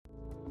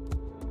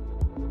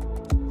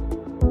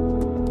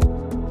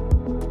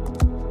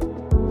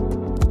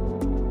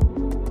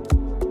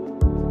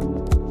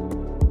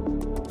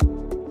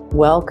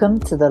Welcome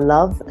to the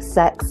Love,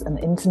 Sex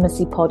and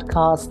Intimacy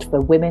podcast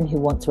for women who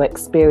want to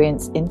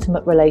experience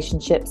intimate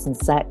relationships and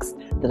sex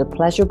that are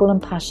pleasurable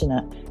and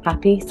passionate,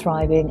 happy,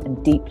 thriving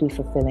and deeply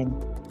fulfilling.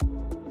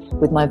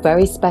 With my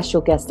very special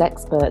guest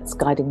experts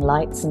guiding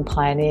lights and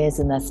pioneers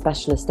in their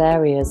specialist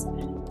areas,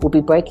 we'll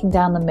be breaking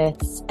down the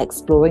myths,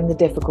 exploring the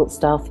difficult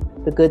stuff,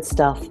 the good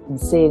stuff, and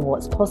seeing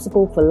what's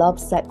possible for love,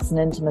 sex and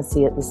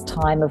intimacy at this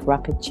time of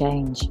rapid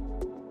change.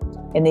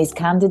 In these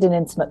candid and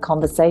intimate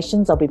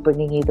conversations, I'll be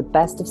bringing you the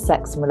best of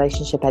sex and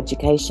relationship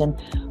education,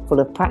 full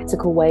of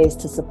practical ways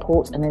to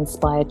support and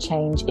inspire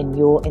change in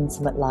your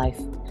intimate life.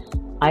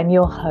 I'm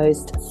your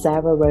host,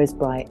 Sarah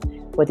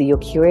Rosebright. Whether you're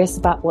curious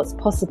about what's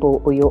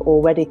possible or you're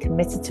already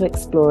committed to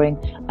exploring,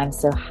 I'm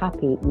so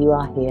happy you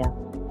are here.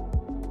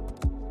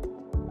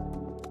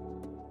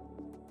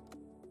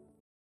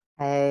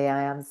 Hey,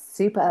 I am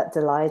super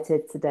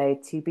delighted today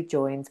to be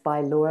joined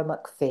by Laura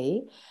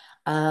McPhee.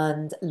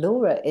 And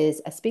Laura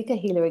is a speaker,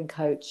 healer, and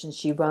coach, and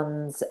she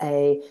runs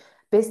a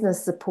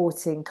business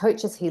supporting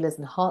coaches, healers,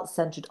 and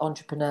heart-centered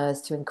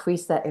entrepreneurs to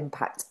increase their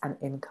impact and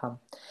income.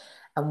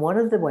 And one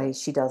of the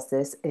ways she does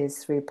this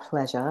is through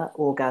pleasure,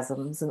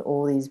 orgasms, and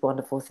all these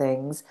wonderful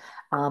things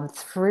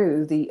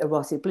through the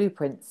Erotic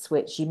Blueprints,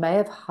 which you may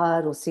have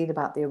heard or seen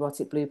about the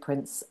Erotic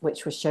Blueprints,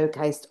 which was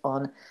showcased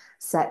on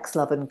Sex,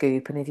 Love, and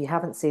Goop. And if you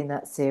haven't seen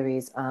that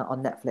series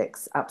on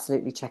Netflix,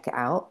 absolutely check it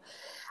out.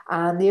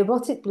 And the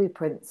erotic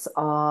blueprints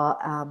are,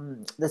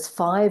 there's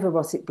 5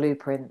 erotic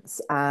blueprints,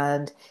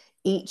 and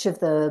each of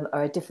them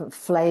are a different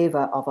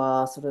flavor of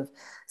our sort of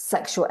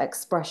sexual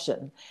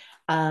expression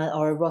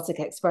or erotic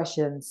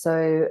expression.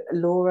 So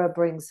Laura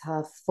brings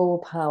her full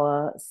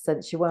power,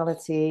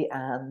 sensuality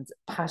and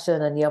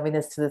passion and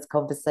yumminess to this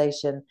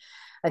conversation.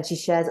 And she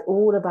shares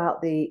all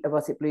about the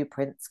erotic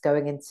blueprints,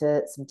 going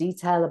into some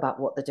detail about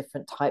what the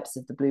different types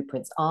of the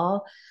blueprints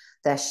are,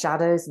 their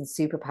shadows and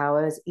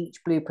superpowers.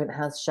 Each blueprint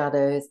has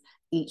shadows.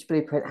 Each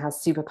blueprint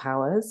has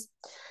superpowers.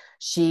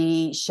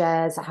 She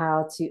shares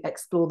how to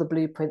explore the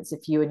blueprints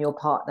if you and your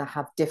partner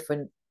have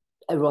different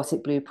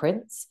erotic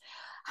blueprints,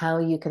 how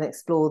you can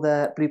explore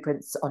the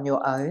blueprints on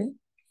your own.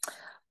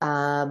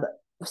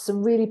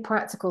 Some really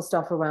practical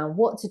stuff around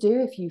what to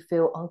do if you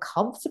feel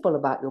uncomfortable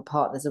about your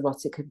partner's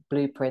erotic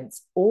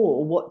blueprints,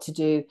 or what to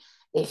do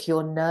if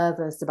you're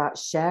nervous about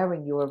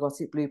sharing your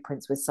erotic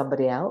blueprints with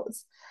somebody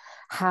else.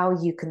 How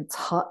you can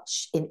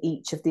touch in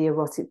each of the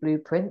erotic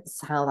blueprints,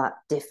 how that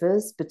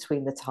differs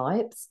between the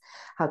types,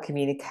 how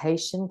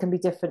communication can be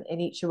different in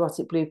each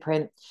erotic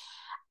blueprint,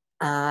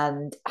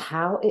 and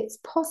how it's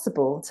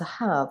possible to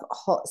have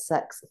hot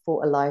sex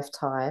for a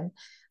lifetime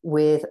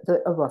with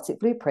the erotic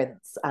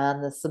blueprints.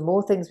 And there's some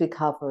more things we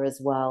cover as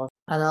well.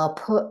 And I'll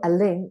put a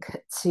link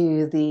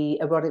to the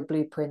erotic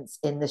blueprints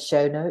in the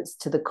show notes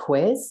to the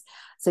quiz.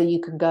 So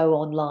you can go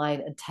online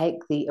and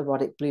take the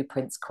erotic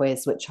blueprints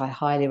quiz, which I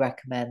highly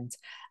recommend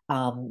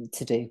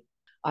to do.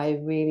 I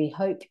really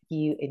hope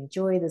you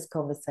enjoy this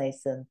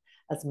conversation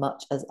as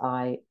much as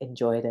I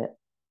enjoyed it.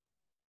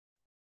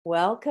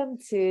 Welcome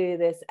to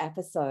this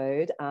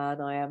episode,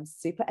 and I am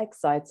super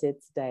excited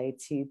today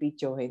to be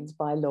joined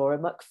by Laura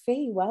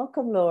McPhee.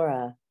 Welcome,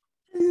 Laura.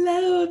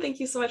 Hello, thank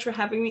you so much for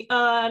having me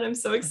on. I'm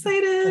so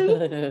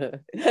excited.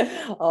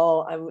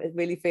 Oh, I'm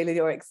really feeling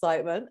your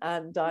excitement,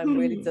 and I'm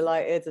really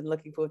delighted and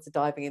looking forward to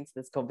diving into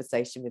this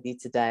conversation with you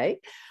today.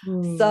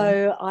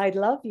 So I'd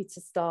love you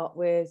to start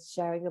with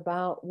sharing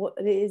about what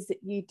it is that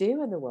you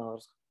do in the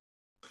world.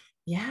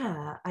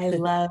 Yeah, I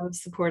love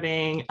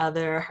supporting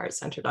other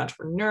heart-centered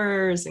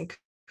entrepreneurs and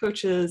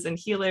coaches and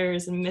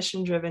healers and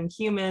mission-driven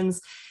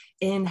humans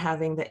in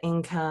having the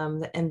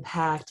income, the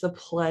impact, the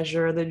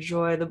pleasure, the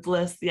joy, the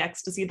bliss, the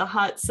ecstasy, the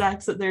hot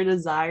sex that they're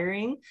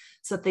desiring,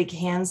 so that they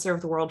can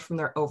serve the world from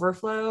their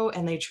overflow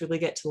and they truly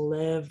get to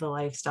live the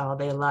lifestyle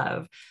they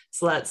love.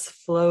 So that's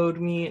flowed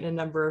me in a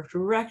number of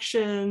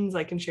directions.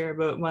 I can share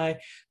about my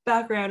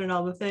background and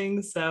all the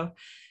things. So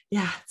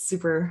yeah, it's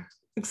super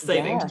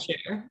exciting to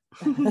share.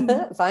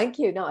 Thank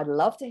you. No, I'd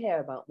love to hear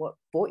about what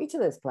brought you to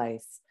this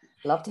place.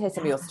 Love to hear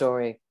some of your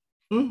story.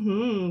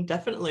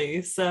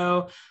 Definitely.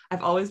 So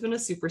I've always been a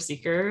super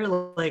seeker.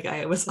 Like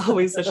I was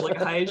always such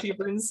like a high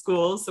achiever in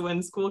school. So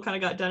when school kind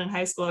of got done in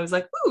high school, I was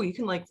like, oh, you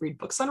can like read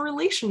books on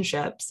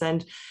relationships.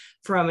 And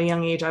from a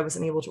young age, I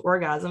wasn't able to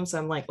orgasm. So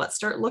I'm like, let's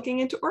start looking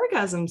into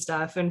orgasm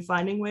stuff and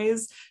finding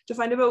ways to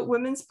find about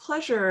women's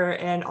pleasure.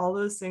 And all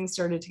those things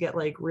started to get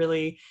like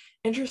really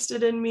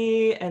interested in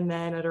me. And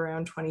then at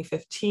around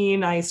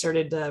 2015, I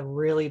started to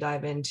really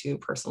dive into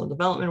personal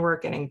development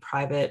work, getting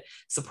private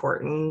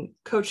support and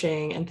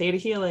coaching and theta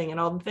healing and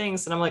all the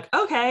things. And I'm like,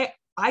 okay,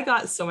 I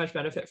got so much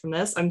benefit from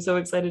this. I'm so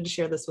excited to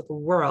share this with the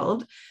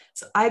world.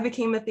 So I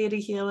became a theta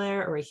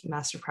healer, a Reiki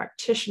master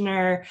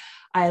practitioner.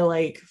 I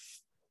like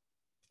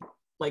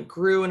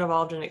grew and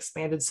evolved and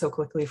expanded so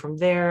quickly from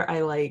there.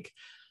 I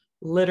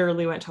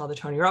literally went to all the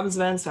Tony Robbins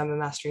events. So I'm a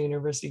Master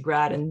University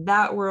grad in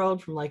that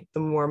world from like the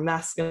more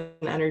masculine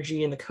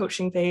energy and the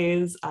coaching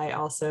phase. I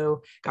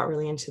also got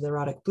really into the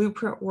erotic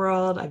blueprint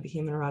world. I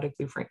became an erotic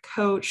blueprint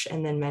coach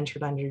and then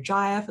mentored under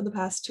Jaya for the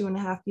past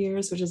 2.5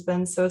 years, which has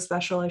been so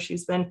special as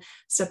she's been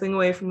stepping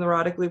away from the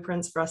erotic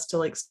blueprints for us to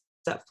like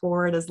step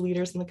forward as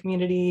leaders in the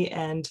community.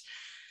 And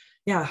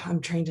yeah, I'm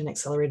trained in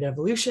accelerated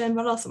evolution.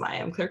 What else am I?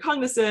 I'm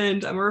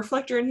claircognizant. I'm a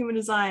reflector in human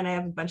design. I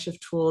have a bunch of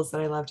tools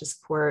that I love to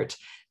support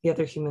the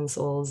other human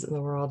souls in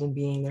the world and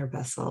being their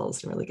best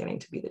selves and really getting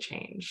to be the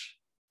change.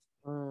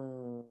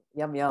 Yum,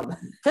 yum.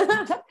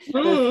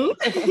 Mm.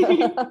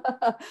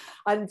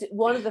 And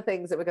one of the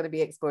things that we're going to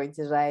be exploring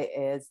today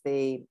is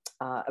the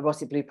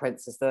erotic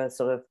blueprints, is the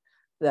sort of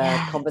the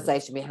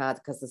conversation we had,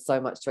 because there's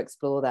so much to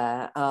explore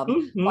there. But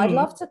I'd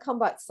love to come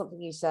back to something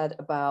you said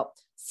about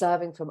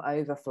serving from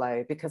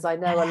overflow, because I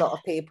know a lot of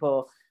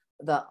people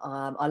that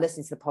are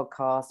listening to the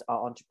podcast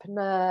are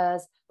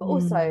entrepreneurs, but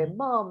also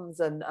mums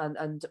and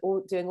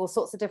all doing all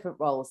sorts of different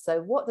roles.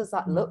 So what does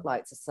that look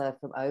like to serve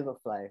from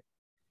overflow?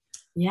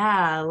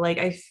 Yeah, like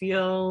I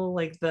feel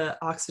like the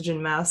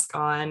oxygen mask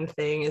on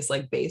thing is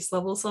like base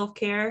level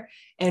self-care.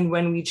 And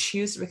when we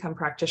choose to become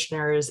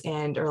practitioners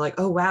and are like,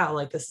 oh wow,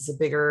 like this is a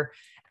bigger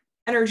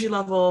energy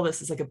level,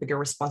 this is like a bigger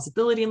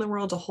responsibility in the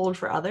world to hold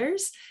for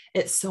others,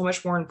 it's so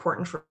much more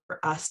important for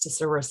us to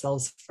serve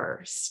ourselves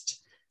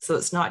first. So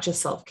it's not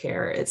just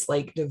self-care, it's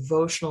like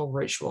devotional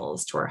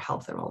rituals to our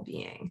health and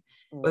well-being.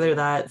 Whether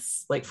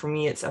that's like, for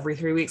me, it's every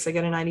 3 weeks I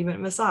get a 90-minute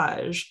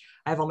massage.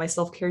 I have all my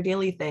self-care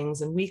daily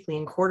things and weekly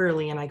and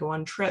quarterly, and I go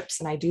on trips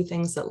and I do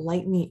things that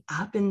light me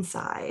up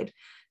inside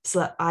so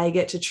that I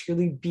get to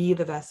truly be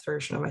the best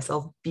version of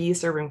myself, be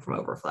serving from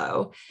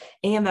overflow.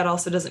 And that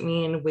also doesn't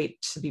mean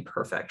wait to be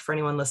perfect. For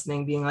anyone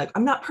listening, being like,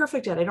 I'm not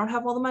perfect yet. I don't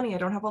have all the money. I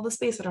don't have all the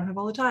space. I don't have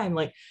all the time.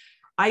 Like,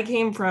 I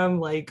came from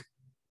like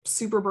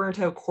super burnt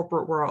out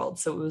corporate world.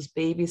 So it was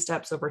baby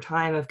steps over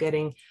time of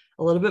getting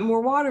a little bit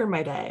more water in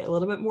my day, a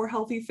little bit more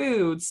healthy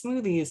food,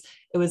 smoothies.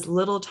 It was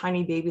little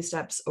tiny baby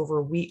steps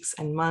over weeks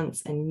and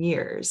months and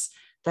years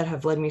that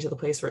have led me to the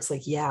place where it's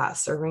like, yeah,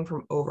 serving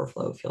from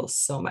overflow feels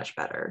so much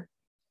better.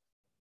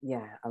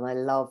 Yeah, and I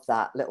love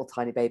that, little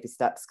tiny baby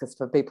steps, because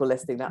for people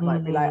listening, that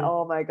might be like,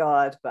 oh my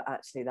God, but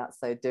actually that's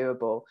so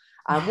doable.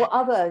 And what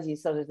other, you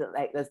sort of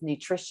like, there's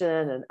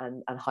nutrition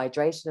and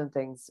hydration and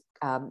things.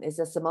 Is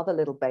there some other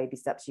little baby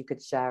steps you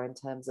could share in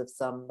terms of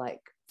some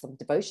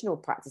devotional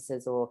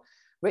practices or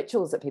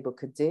rituals that people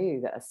could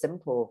do that are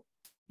simple?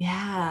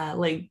 Yeah,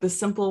 like the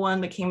simple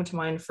one that came to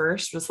mind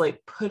first was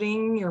like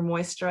putting your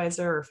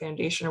moisturizer or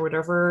foundation or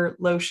whatever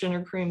lotion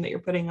or cream that you're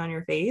putting on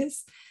your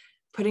face,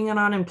 putting it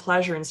on in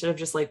pleasure instead of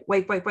just like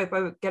wipe,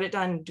 get it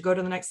done, to go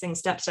to the next thing,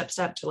 step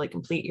to like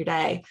complete your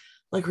day.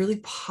 Like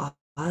really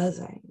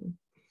pausing,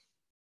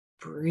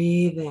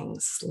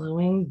 breathing,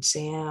 slowing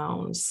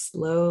down,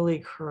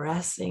 slowly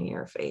caressing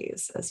your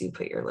face as you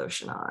put your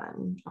lotion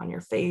on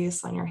your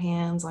face, on your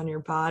hands, on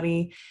your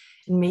body,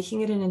 and making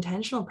it an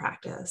intentional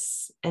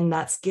practice. And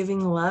that's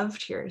giving love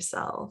to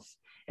yourself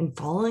and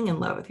falling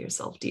in love with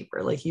yourself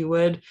deeper. Like you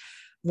would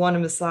want to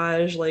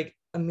massage like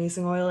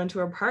amazing oil into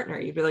a partner.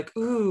 You'd be like,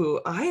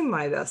 ooh, I'm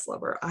my best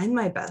lover. I'm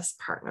my best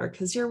partner,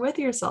 because you're with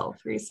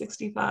yourself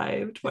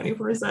 365,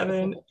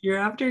 24/7, year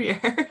after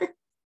year.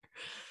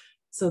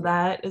 So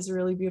that is a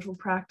really beautiful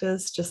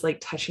practice, just like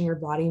touching your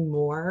body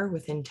more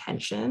with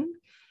intention.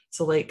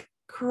 So like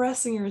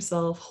caressing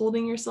yourself,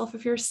 holding yourself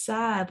if you're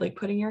sad, like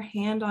putting your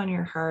hand on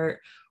your heart,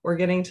 or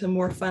getting to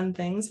more fun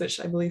things, which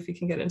I believe we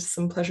can get into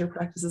some pleasure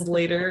practices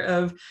later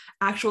of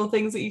actual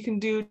things that you can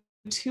do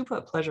to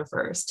put pleasure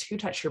first, to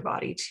touch your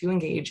body, to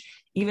engage,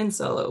 even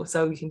solo.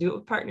 So you can do it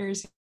with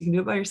partners, you can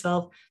do it by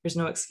yourself. There's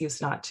no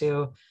excuse not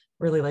to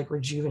really like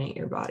rejuvenate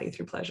your body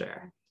through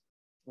pleasure.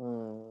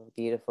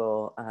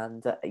 Beautiful.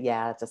 And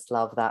yeah, I just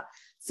love that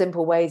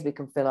simple ways we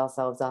can fill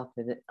ourselves up.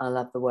 And I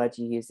love the word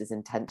you use is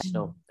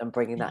intentional, and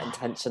bringing that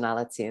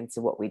intentionality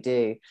into what we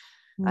do,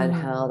 and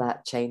how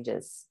that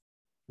changes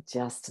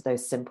just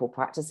those simple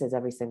practices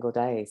every single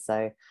day.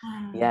 So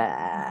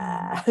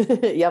yeah.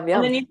 Yum And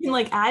yum. then you can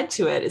like add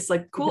to it. It's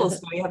like, cool. So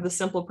we have the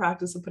simple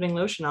practice of putting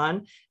lotion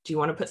on. Do you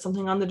want to put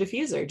something on the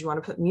diffuser? Do you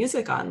want to put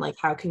music on? Like,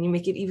 how can you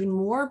make it even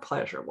more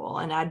pleasurable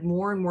and add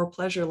more and more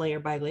pleasure layer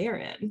by layer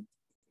in?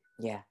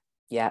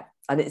 Yeah,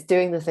 and it's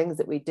doing the things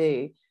that we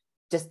do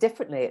just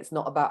differently. It's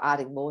not about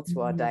adding more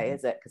to our day,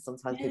 is it? Because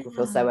sometimes people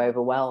feel so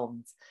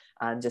overwhelmed,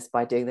 and just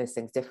by doing those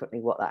things differently,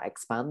 what that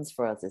expands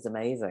for us is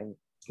amazing.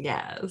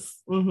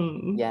 Yes.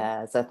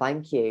 Yeah, so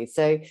thank you.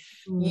 So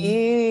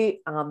you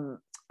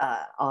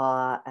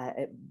are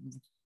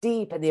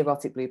deep in the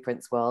erotic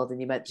blueprints world,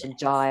 and you mentioned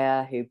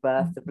Jaya, who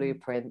birthed the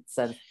blueprints,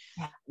 and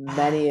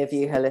many of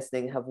you who are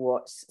listening have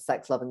watched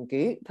Sex, Love and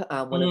Goop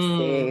and will have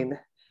seen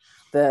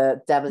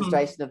the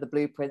demonstration of the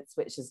blueprints,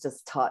 which has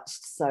just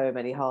touched so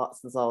many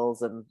hearts and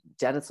souls and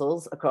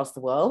genitals across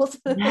the world.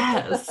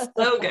 Yes,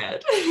 so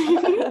good.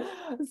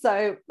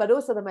 So, but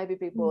also there may be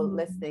people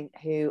listening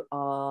who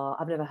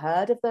I've never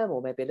heard of them,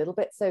 or maybe a little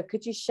bit. So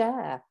could you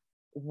share,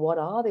 what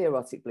are the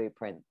erotic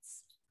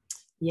blueprints?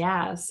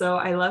 Yeah, so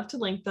I love to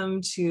link them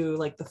to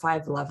like the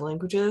five love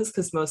languages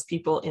because most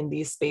people in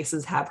these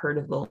spaces have heard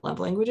of the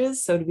love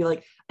languages. So to be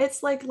like,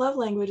 it's like love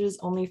languages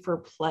only for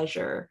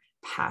pleasure,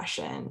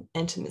 passion,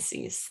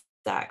 intimacy,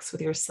 sex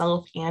with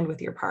yourself and with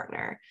your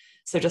partner.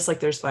 So just like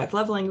there's five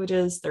love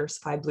languages, there's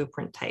five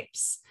blueprint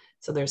types.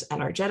 So there's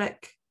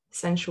energetic,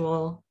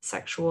 sensual,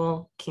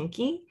 sexual,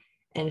 kinky,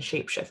 and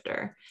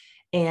shapeshifter.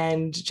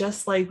 And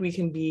just like we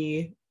can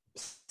be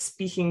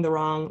speaking the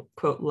wrong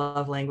quote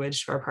love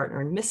language to our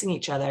partner and missing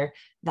each other,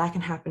 that can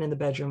happen in the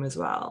bedroom as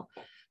well,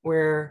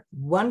 where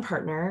one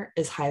partner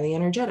is highly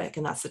energetic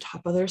and that's the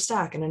top of their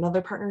stack, and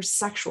another partner is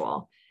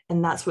sexual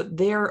and that's what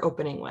they're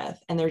opening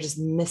with, and they're just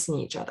missing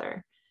each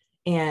other,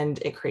 and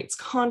it creates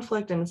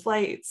conflict and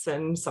fights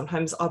and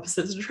sometimes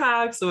opposites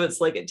attract. So it's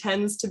like it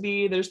tends to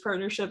be there's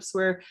partnerships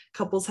where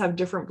couples have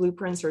different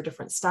blueprints or a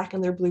different stack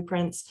in their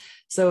blueprints.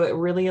 So it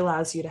really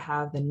allows you to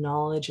have the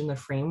knowledge and the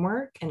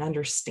framework and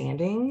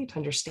understanding to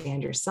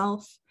understand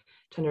yourself,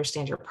 to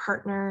understand your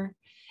partner,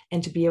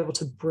 and to be able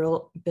to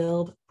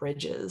build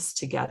bridges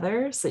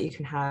together so that you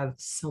can have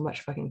so much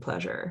fucking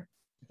pleasure.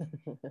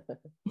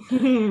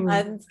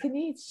 And can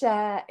you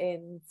share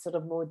in sort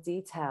of more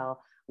detail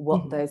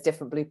what those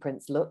different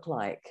blueprints look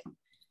like?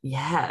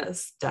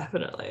 Yes,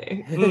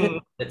 definitely.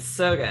 It's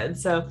so good.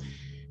 So,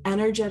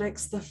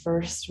 energetics, the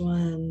first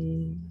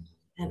one,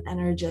 and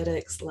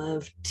energetics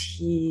love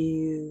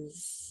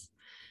tease,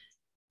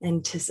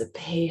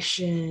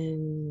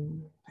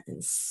 anticipation,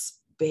 and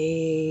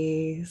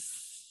space.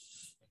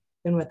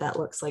 And what that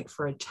looks like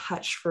for a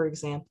touch, for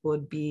example,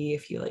 would be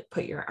if you like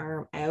put your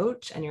arm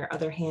out and your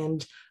other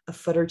hand a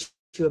foot or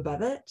two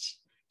above it,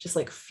 just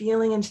like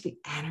feeling into the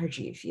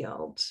energy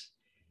field.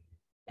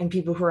 And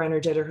people who are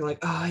energetic are like,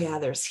 oh yeah,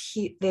 there's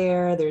heat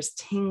there, there's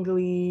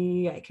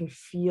tingly, I can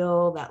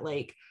feel that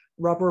like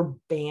rubber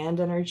band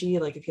energy.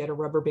 Like if you had a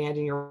rubber band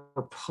and you're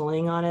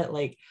pulling on it,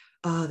 like,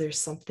 oh, there's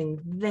something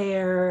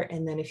there.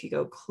 And then if you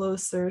go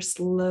closer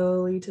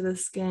slowly to the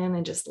skin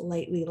and just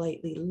lightly,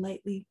 lightly,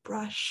 lightly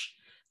brush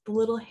the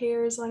little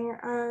hairs on your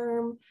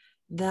arm,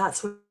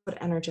 that's what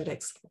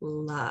energetics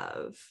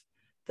love,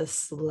 the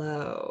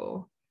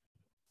slow.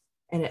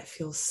 And it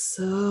feels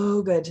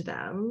so good to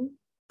them.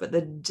 But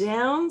the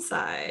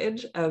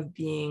downside of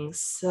being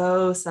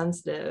so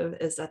sensitive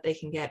is that they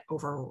can get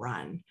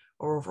overrun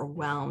or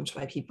overwhelmed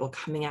by people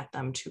coming at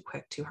them too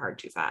quick, too hard,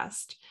 too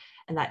fast.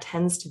 And that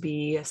tends to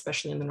be,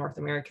 especially in the North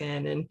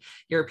American and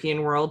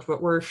European world,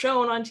 what we're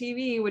shown on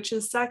TV, which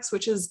is sex,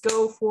 which is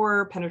go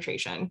for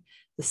penetration,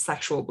 the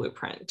sexual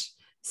blueprint.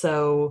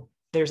 So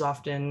there's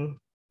often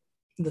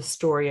the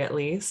story, at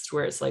least,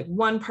 where it's like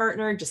one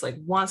partner just like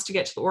wants to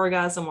get to the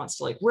orgasm, wants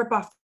to like rip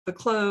off the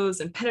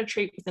clothes and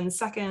penetrate within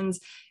seconds,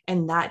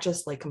 and that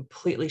just like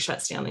completely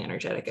shuts down the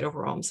energetic. It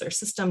overwhelms their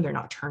system. They're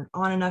not turned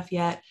on enough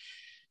yet.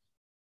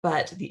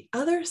 But the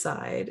other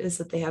side is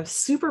that they have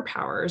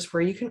superpowers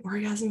where you can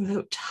orgasm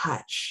without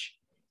touch.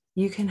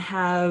 You can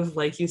have,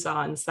 like you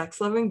saw in Sex,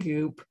 Love, and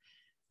Goop,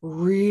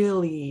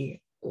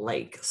 really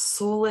like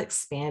soul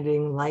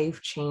expanding,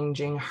 life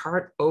changing,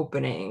 heart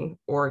opening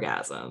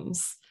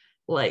orgasms,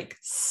 like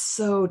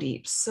so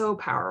deep, so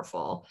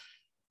powerful,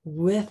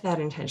 with that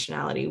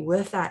intentionality,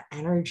 with that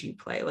energy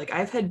play. Like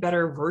I've had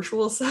better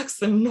virtual sex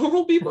than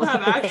normal people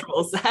have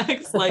actual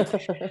sex. Like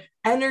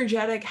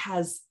energetic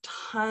has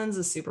tons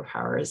of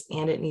superpowers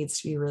and it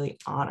needs to be really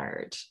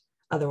honored.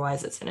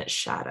 Otherwise, it's in its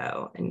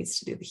shadow and needs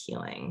to do the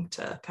healing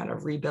to kind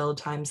of rebuild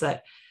times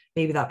that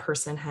maybe that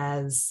person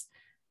has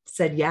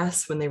said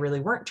yes when they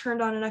really weren't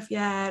turned on enough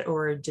yet,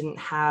 or didn't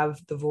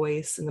have the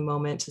voice in the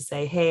moment to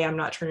say, hey, I'm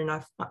not turned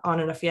on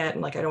enough yet,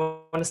 and like I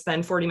don't want to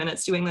spend 40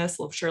 minutes doing this.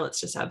 Well, sure, let's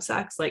just have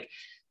sex. Like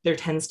there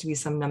tends to be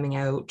some numbing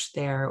out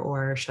there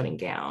or shutting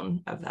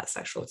down of that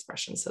sexual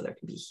expression, so there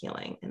can be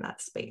healing in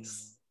that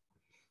space.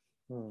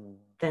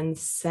 Then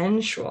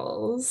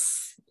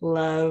sensuals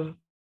love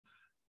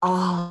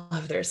all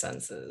of their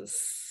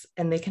senses,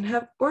 and they can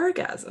have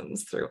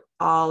orgasms through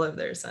all of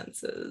their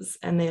senses,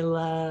 and they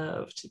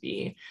love to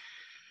be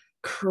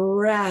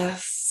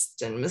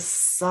caressed and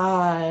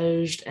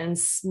massaged and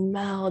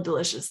smell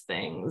delicious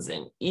things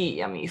and eat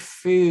yummy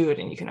food,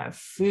 and you can have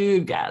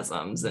food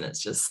gasms, and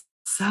it's just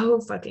so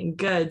fucking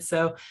good.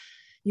 So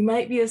you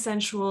might be a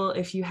sensual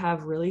if you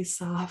have really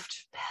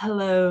soft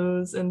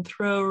pillows and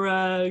throw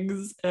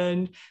rugs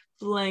and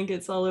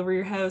blankets all over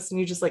your house, and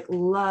you just like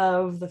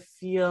love the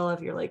feel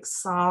of your like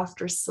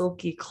soft or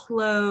silky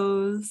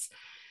clothes.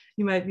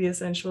 You might be a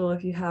sensual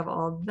if you have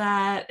all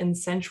that. And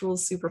sensual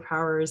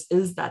superpowers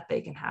is that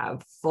they can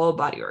have full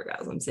body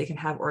orgasms. They can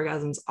have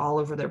orgasms all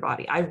over their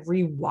body. I've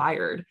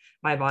rewired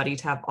my body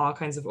to have all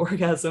kinds of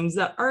orgasms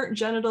that aren't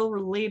genital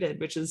related,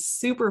 which is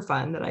super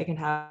fun, that I can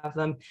have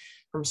them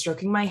from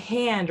stroking my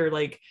hand or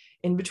like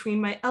in between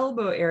my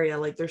elbow area.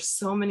 Like there's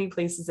so many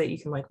places that you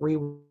can like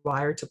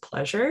rewire to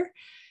pleasure.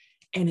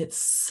 And it's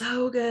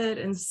so good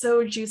and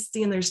so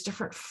juicy, and there's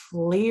different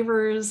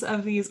flavors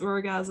of these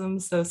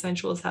orgasms. So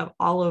sensuals have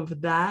all of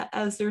that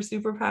as their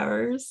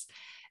superpowers.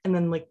 And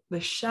then like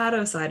the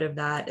shadow side of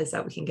that is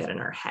that we can get in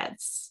our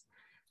heads.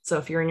 So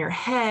if you're in your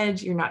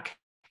head, you're not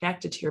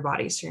connected to your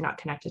body. So you're not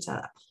connected to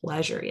that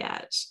pleasure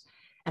yet.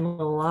 And a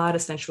lot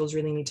of sensuals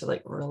really need to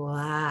like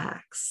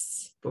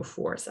relax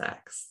before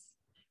sex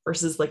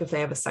versus like if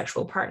they have a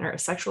sexual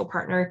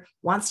partner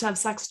wants to have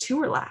sex to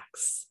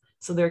relax.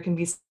 So there can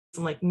be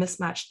some like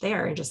mismatch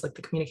there and just like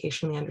the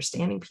communication and the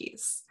understanding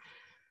piece.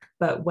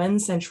 But when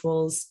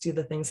sensuals do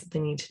the things that they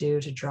need to do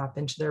to drop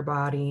into their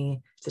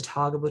body, to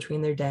toggle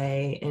between their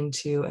day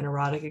into an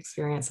erotic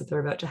experience that they're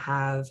about to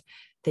have,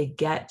 they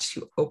get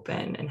to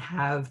open and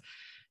have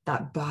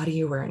that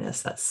body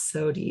awareness that's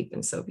so deep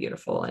and so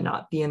beautiful, and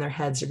not be in their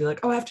heads to be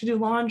like, oh, I have to do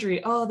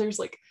laundry. Oh, there's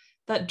like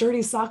that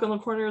dirty sock on the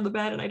corner of the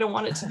bed and I don't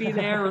want it to be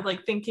there. Or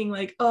like thinking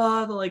like,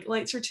 oh, the like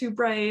lights are too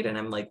bright. And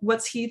I'm like,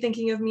 what's he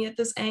thinking of me at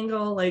this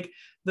angle? Like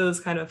those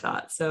kind of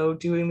thoughts. So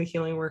doing the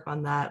healing work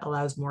on that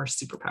allows more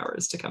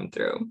superpowers to come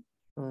through.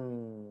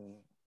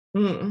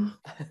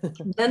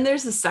 Then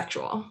there's the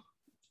sexual.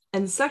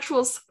 And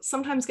sexuals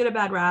sometimes get a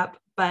bad rap,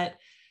 but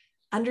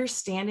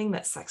understanding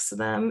that sex to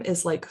them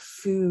is like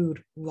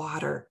food,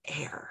 water,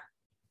 air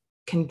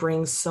can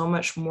bring so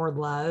much more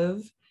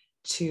love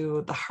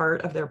to the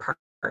heart of their partner.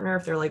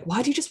 If they're like,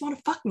 why do you just want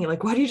to fuck me?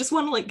 Like, why do you just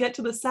want to like get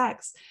to the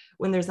sex?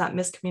 When there's that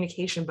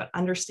miscommunication, but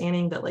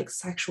understanding that like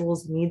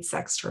sexuals need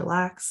sex to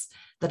relax,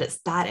 that it's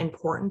that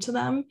important to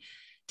them,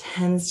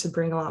 tends to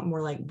bring a lot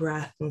more like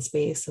breath and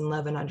space and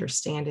love and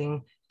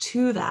understanding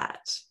to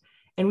that.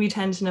 And we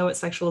tend to know what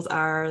sexuals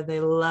are. They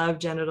love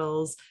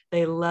genitals.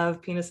 They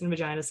love penis and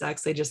vagina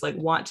sex. They just like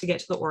want to get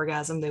to the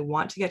orgasm. They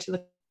want to get to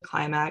the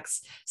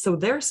climax. So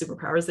their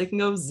superpowers, they can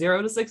go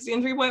 0 to 60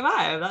 in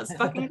 3.5. That's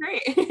fucking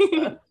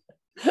great.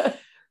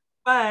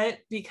 But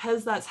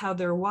because that's how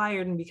they're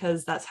wired, and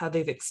because that's how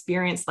they've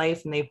experienced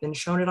life, and they've been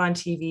shown it on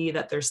TV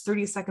that there's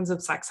 30 seconds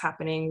of sex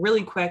happening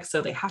really quick,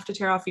 so they have to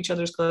tear off each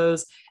other's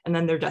clothes and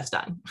then they're just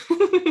done.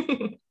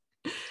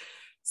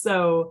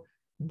 So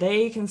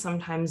they can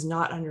sometimes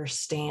not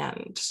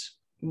understand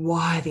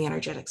why the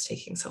energetic's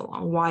taking so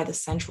long, why the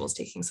sensual is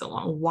taking so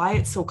long, why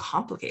it's so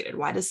complicated.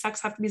 Why does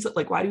sex have to be so,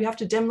 like, why do we have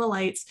to dim the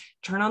lights,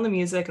 turn on the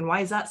music, and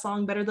why is that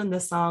song better than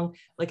this song?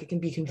 Like, it can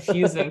be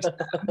confusing to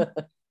them.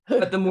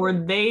 But the more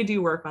they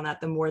do work on that,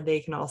 the more they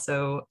can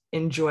also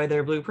enjoy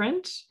their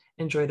blueprint,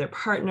 enjoy their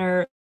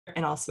partner,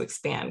 and also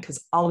expand,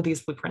 because all of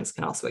these blueprints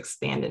can also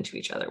expand into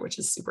each other, which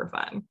is super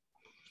fun.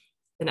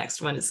 The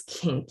next one is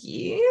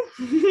kinky.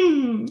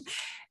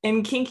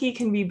 And kinky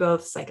can be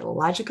both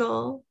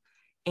psychological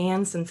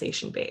and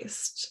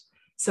sensation-based.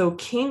 So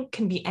kink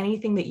can be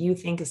anything that you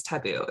think is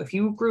taboo. If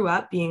you grew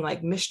up being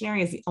like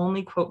missionary is the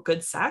only quote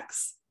good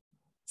sex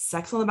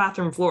on the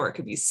bathroom floor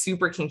could be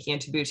super kinky and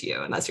taboo to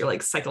you. And that's your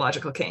like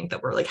psychological kink,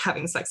 that we're like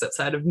having sex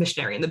outside of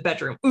missionary in the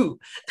bedroom. Ooh.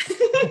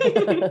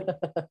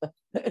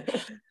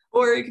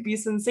 Or it could be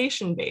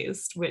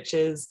sensation-based, which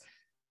is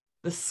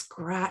the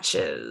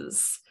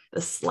scratches,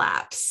 the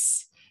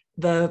slaps,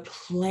 the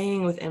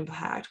playing with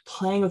impact,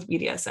 playing with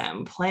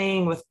BDSM,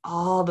 playing with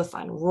all the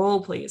fun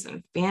role plays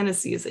and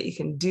fantasies that you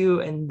can do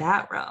in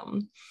that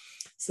realm.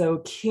 So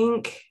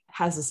kink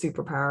has a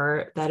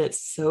superpower that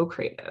it's so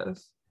creative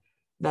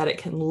that it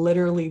can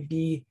literally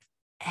be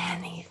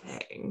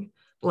anything.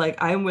 Like,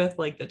 I'm with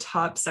like the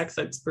top sex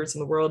experts in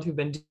the world who've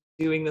been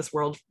doing this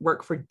world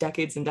work for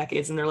decades and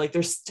decades, and they're like,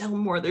 there's still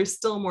more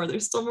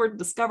to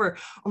discover.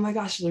 Oh my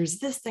gosh, there's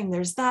this thing,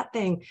 there's that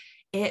thing.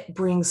 It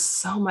brings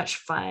so much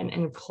fun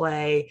and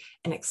play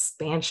and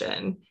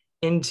expansion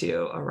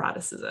into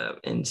eroticism,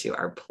 into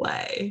our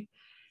play.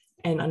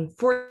 And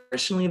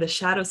unfortunately, the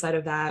shadow side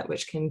of that,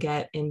 which can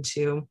get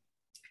into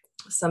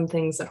some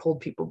things that hold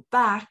people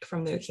back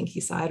from their kinky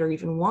side or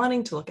even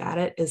wanting to look at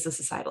it, is the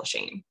societal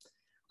shame,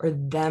 or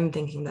them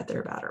thinking that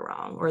they're bad or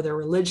wrong, or their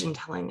religion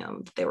telling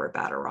them that they were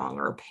bad or wrong,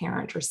 or a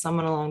parent or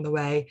someone along the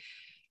way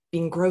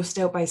being grossed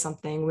out by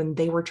something when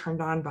they were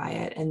turned on by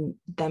it, and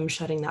them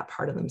shutting that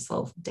part of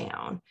themselves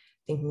down,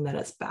 thinking that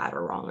it's bad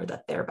or wrong, or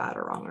that they're bad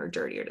or wrong or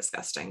dirty or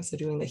disgusting. So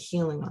doing the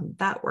healing on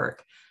that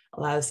work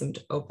allows them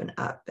to open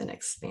up and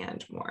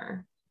expand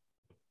more.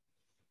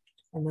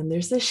 And then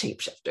there's the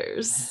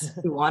shapeshifters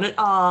who want it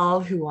all,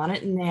 who want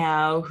it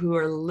now, who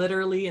are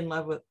literally in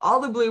love with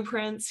all the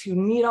blueprints, who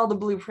need all the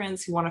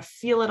blueprints, who want to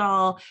feel it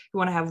all, who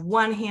want to have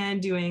one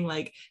hand doing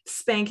like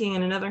spanking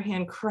and another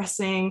hand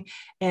caressing,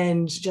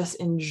 and just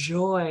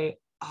enjoy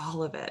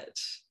all of it.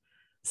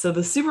 So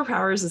the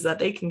superpowers is that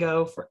they can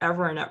go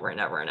forever and ever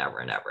and ever and ever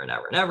and ever and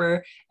ever and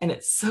ever. And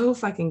it's so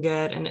fucking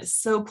good. And it's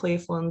so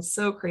playful and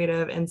so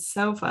creative and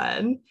so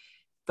fun.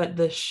 But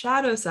the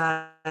shadow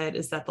side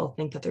is that they'll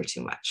think that they're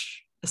too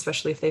much,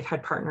 especially if they've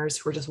had partners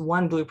who are just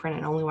one blueprint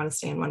and only want to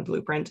stay in one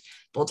blueprint.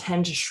 They'll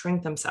tend to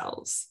shrink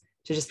themselves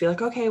to just be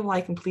like, okay, well,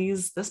 I can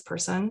please this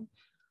person.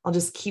 I'll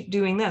just keep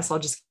doing this. I'll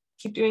just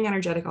keep doing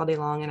energetic all day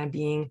long, and I'm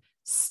being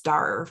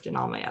starved in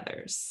all my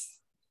others.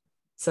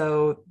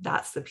 So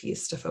that's the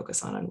piece to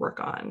focus on and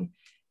work on.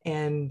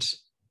 And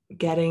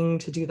getting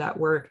to do that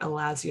work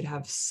allows you to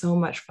have so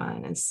much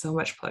fun and so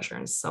much pleasure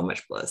and so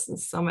much bliss and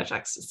so much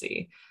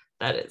ecstasy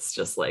that it's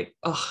just like,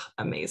 oh,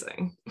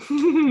 amazing.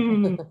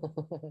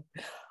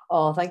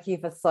 Oh, thank you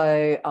for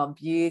so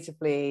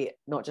beautifully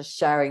not just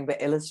sharing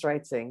but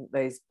illustrating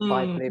those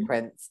five Mm.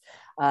 blueprints.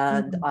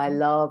 And I Mhm.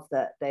 love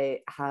that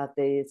they have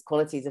these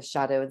qualities of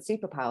shadow and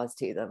superpowers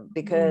to them,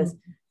 because Mm.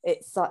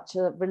 it's such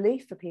a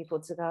relief for people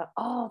to go,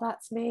 oh,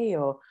 that's me,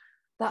 or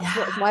that's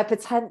what's Yeah. my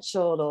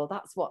potential, or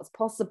that's what's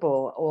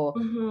possible, or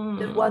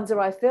no Mhm. wonder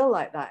I feel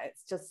like that.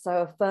 It's just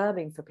so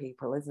affirming for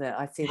people, isn't it?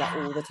 I see that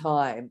Yeah. all the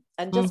time.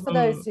 And just for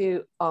those Mhm.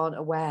 who aren't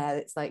aware,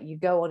 it's like you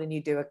go on and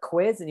you do a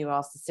quiz and you're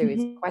asked a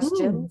series of Mhm.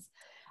 questions,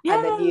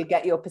 and then Yeah. you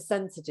get your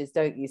percentages,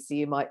 don't you? So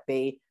you might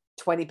be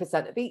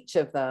 20% of each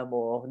of them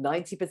or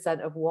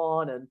 90% of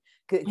one, and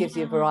it gives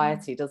you a Yeah.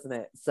 variety, doesn't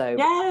it? So,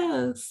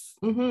 Yes.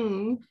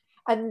 Mhm.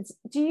 and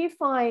do you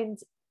find,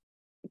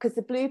 because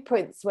the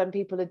blueprints, when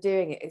people are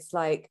doing it, it's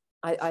like,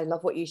 I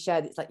love what you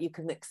shared. It's like you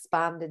can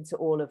expand into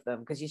all of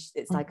them, because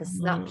it's like a Mhm.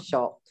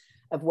 snapshot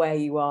of where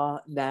you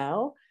are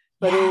now,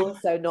 but Yeah.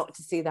 also not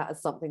to see that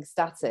as something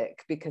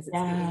static, because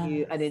it's giving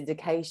you an Yes.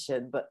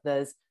 indication. But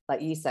there's,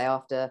 like you say,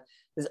 after,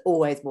 there's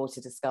always more to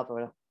discover,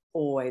 and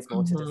always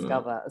more to Mhm.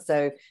 discover.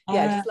 So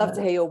yeah, just love to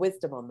Yeah. hear your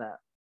wisdom on that.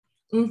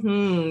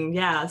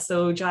 Yeah.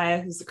 So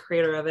Jaya, who's the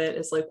creator of it,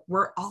 is like,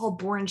 we're all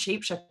born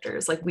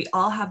shapeshifters. Like, we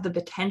all have the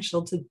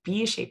potential to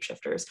be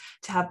shapeshifters,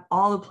 to have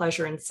all the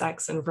pleasure and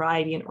sex and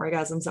variety and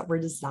orgasms that we're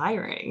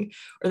desiring,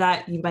 or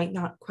that you might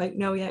not quite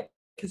know yet,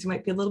 because you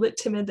might be a little bit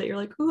timid that you're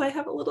like, oh, I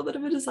have a little bit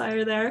of a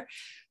desire there.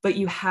 But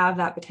you have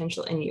that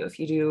potential in you. If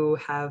you do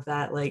have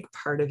that like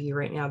part of you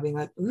right now being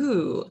like,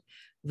 ooh,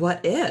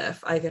 what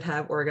if I could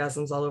have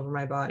orgasms all over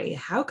my body?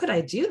 How could I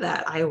do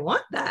that? I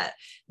want that.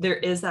 There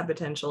is that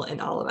potential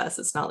in all of us.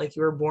 It's not like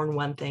you were born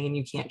one thing and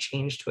you can't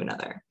change to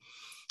another.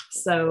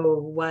 So,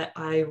 what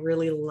I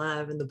really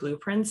love in the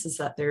blueprints is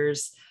that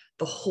there's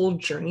the whole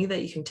journey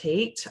that you can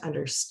take to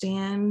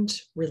understand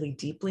really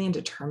deeply and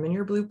determine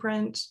your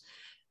blueprint,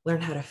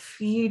 learn how to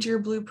feed your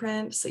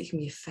blueprint so you can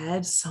be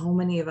fed. So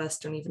many of us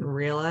don't even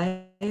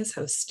realize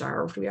how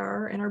starved we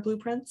are in our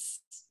blueprints.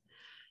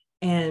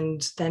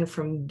 And then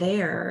from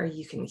there,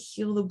 you can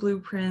heal the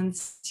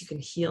blueprints, you can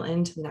heal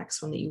into the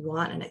next one that you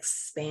want and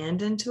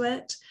expand into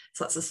it.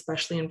 So that's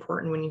especially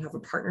important when you have a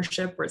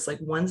partnership where it's like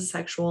one's a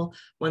sexual,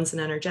 one's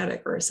an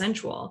energetic or a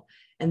sensual,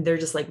 and they're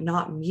just like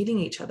not meeting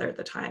each other at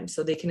the time.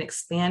 So they can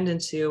expand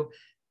into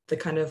the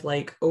kind of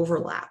like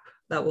overlap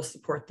that will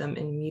support them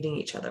in meeting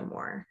each other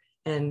more.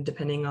 And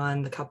depending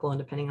on the couple and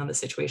depending on the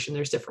situation,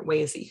 there's different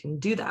ways that you can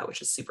do that,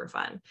 which is super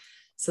fun.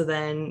 So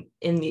then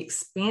in the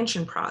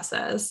expansion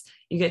process,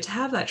 you get to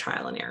have that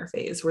trial and error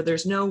phase where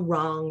there's no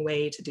wrong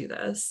way to do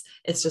this.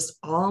 It's just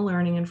all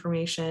learning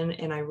information.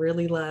 And I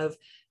really love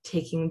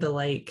taking the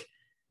like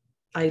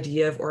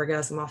idea of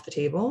orgasm off the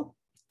table.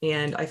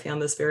 And I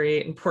found this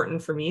very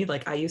important for me.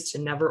 Like, I used to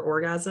never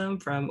orgasm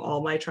from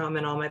all my trauma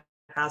and all my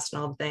past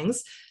and all the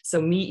things.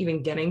 So me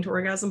even getting to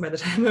orgasm by the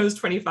time I was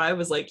 25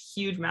 was like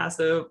huge,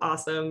 massive,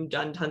 awesome,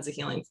 done tons of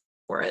healing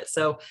for it.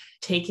 So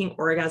taking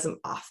orgasm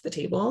off the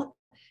table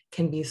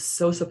can be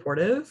so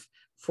supportive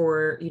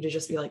for you to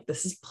just be like,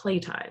 this is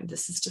playtime,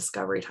 this is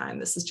discovery time,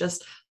 this is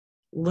just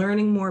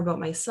learning more about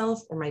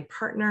myself or my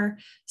partner,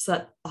 so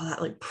that all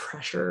that like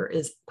pressure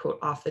is quote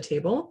off the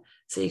table,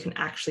 so you can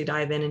actually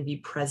dive in and be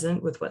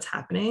present with what's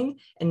happening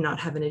and not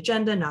have an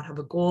agenda, not have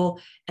a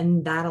goal.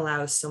 And that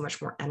allows so much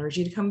more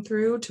energy to come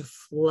through, to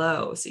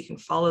flow, so you can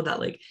follow that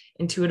like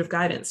intuitive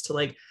guidance to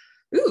like,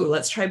 ooh,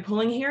 let's try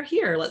pulling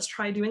here, let's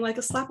try doing like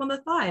a slap on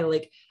the thigh,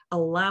 like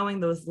allowing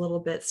those little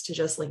bits to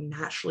just like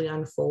naturally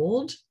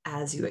unfold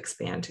as you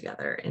expand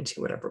together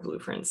into whatever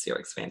blueprints you're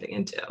expanding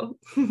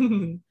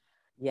into.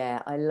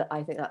 Yeah,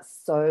 I think that's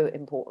so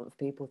important for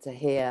people to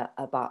hear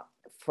about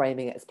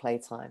framing it as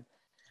playtime,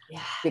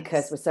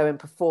 because we're Yes. so in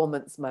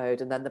performance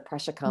mode, and then the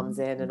pressure comes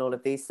in and Mhm. all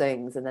of these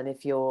things. And then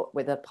if you're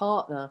with a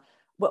partner,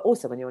 but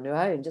also when you're on your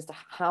own, just to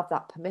have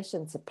that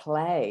permission to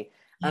play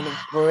and Yeah.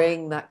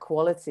 bring that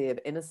quality of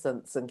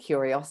innocence and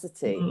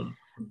curiosity.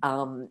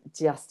 Mhm.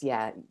 Just,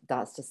 yeah,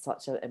 that's just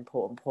such an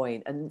important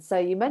point. And so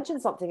you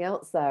mentioned something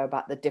else there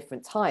about the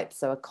different types.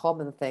 So a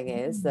common thing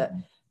is that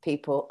Mhm.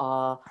 people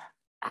are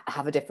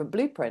have a different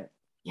blueprint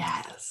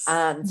Yes.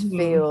 and Mhm.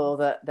 feel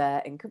that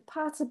they're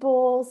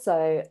incompatible.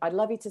 So I'd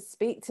love you to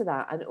speak to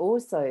that. And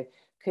also,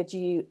 could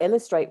you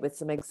illustrate with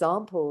some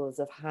examples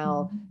of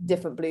how Mhm.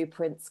 different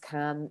blueprints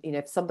can,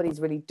 if somebody's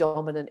really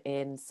dominant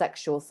in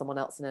sexual, someone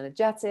else in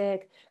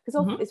energetic,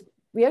 because Mhm.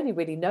 we only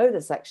really know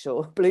the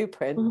sexual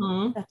blueprint.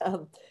 Mhm.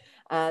 um,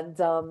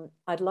 and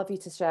I'd love you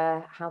to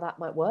share how that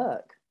might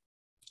work.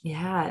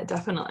 Yeah,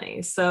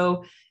 definitely.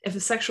 So, if a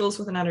sexual is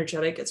with an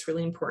energetic, it's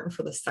really important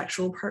for the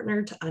sexual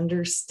partner to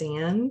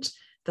understand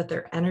that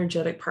their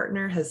energetic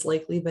partner has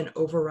likely been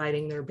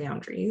overriding their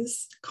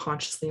boundaries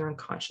consciously or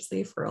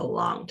unconsciously for a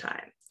long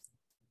time,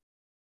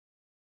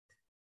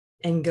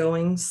 and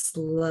going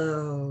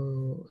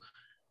slow,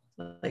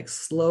 like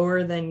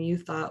slower than you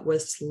thought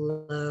was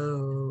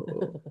slow,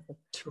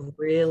 to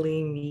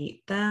really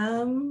meet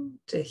them,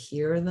 to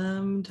hear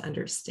them, to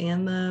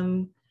understand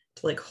them,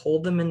 to like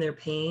hold them in their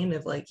pain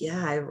of like,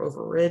 yeah, I've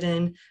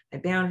overridden my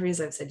boundaries.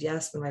 I've said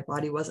yes when my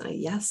body wasn't a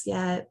yes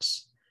yet.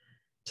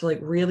 to like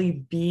really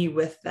be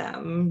with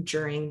them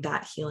during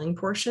that healing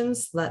portion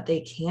so that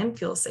they can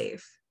feel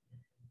safe,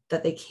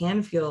 that they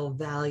can feel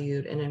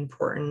valued and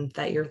important,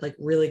 that you're like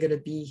really going to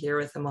be here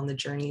with them on the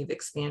journey of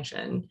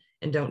expansion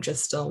and don't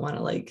just still want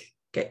to like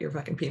get your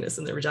fucking penis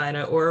in their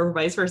vagina, or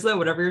vice versa,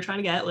 whatever you're trying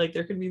to get. Like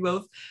there could be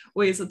both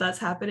ways that that's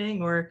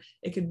happening, or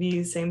it could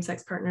be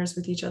same-sex partners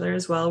with each other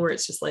as well, where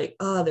it's just like,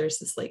 oh, there's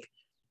this like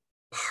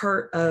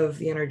part of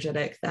the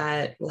energetic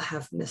that will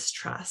have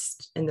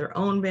mistrust in their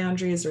own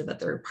boundaries, or that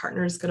their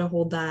partner is going to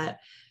hold that.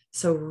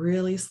 So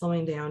really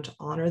slowing down to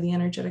honor the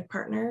energetic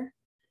partner.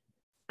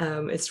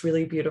 It's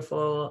really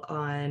beautiful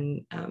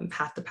on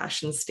Path to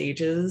Passion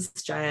stages.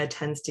 Jaya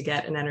tends to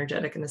get an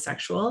energetic and a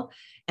sexual,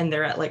 and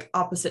they're at like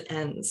opposite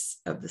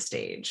ends of the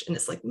stage. And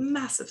it's like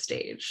massive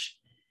stage.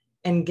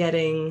 And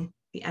getting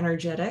the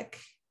energetic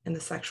and the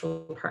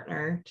sexual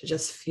partner to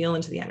just feel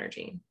into the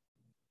energy.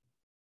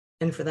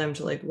 And for them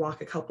to like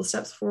walk a couple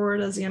steps forward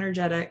as the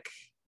energetic.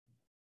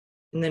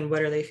 And then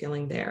what are they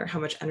feeling there? How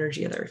much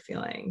energy are they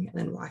feeling? And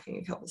then walking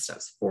a couple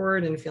steps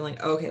forward and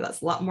feeling, okay,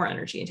 that's a lot more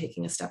energy, and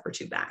taking a step or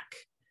two back.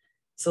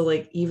 So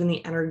like even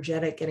the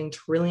energetic getting to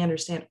really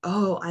understand,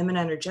 oh, I'm an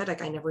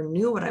energetic. I never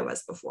knew what I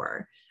was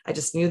before. I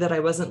just knew that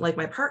I wasn't like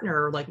my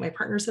partner or like my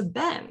partners have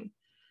been.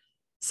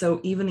 So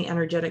even the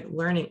energetic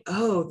learning,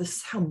 oh, this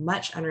is how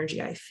much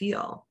energy I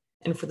feel.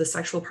 And for the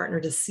sexual partner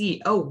to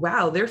see, oh,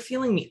 wow, they're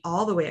feeling me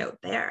all the way out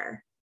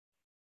there,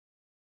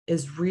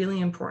 is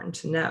really important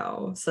to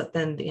know, so that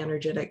then the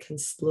energetic can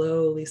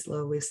slowly,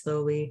 slowly,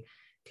 slowly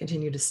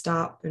continue to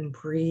stop and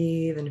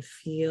breathe and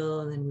feel,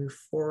 and then move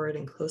forward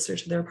and closer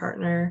to their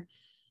partner,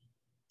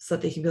 so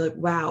that they can be like,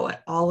 wow,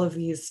 at all of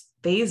these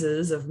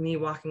phases of me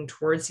walking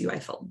towards you, I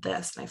felt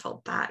this and I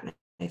felt that, and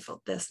I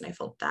felt this and I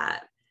felt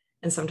that.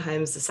 And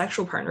sometimes the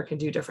sexual partner can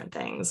do different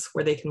things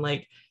where they can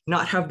like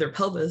not have their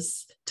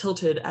pelvis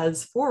tilted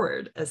as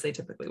forward as they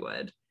typically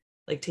would,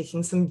 like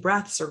taking some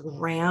breaths or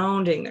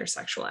grounding their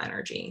sexual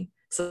energy,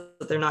 so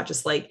that they're not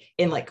just like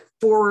in like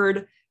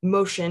forward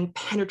motion,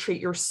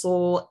 penetrate your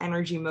soul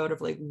energy mode of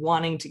like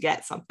wanting to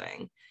get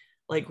something,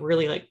 like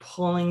really like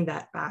pulling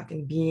that back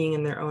and being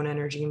in their own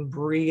energy and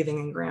breathing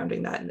and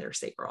grounding that in their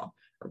sacral,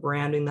 or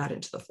grounding that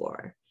into the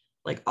floor.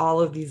 Like all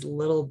of these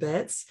little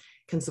bits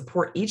can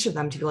support each of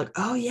them to be like,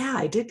 oh yeah,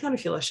 I did kind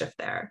of feel a shift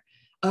there.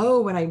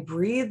 Oh, when I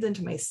breathed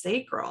into my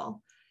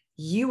sacral,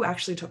 you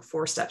actually took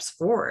 4 steps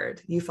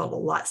forward. You felt a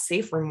lot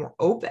safer and more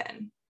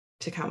open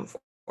to come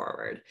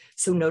forward.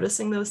 So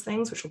noticing those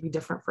things, which will be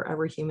different for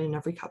every human and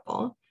every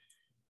couple,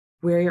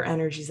 where your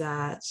energy's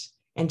at,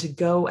 and to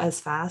go as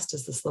fast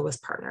as the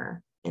slowest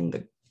partner in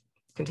the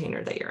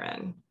container that you're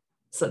in,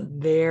 so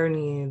their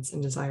needs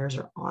and desires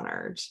are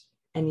honored.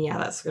 And yeah,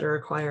 that's going to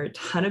require a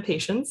ton of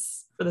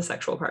patience for the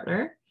sexual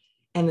partner.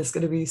 And it's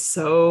going to be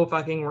so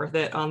fucking worth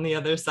it on the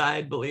other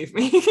side, believe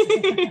me.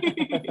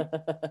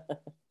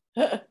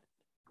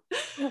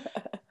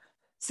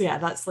 So yeah,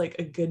 that's like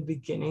a good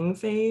beginning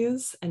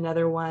phase.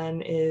 Another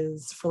one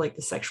is for like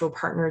the sexual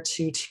partner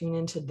to tune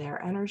into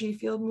their energy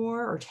field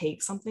more, or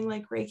take something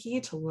like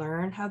Reiki to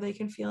learn how they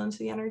can feel into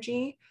the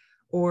energy,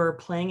 or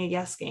playing a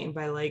yes game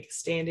by like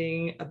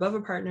standing above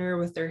a partner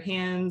with their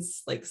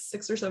hands like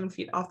 6 or 7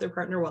 feet off their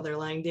partner while they're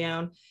lying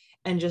down,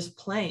 and just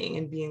playing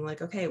and being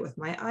like, okay, with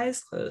my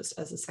eyes closed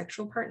as a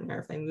sexual partner,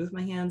 if I move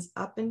my hands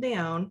up and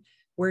down,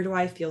 where do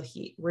I feel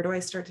heat? Where do I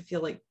start to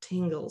feel like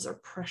tingles or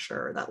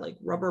pressure, that like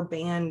rubber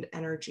band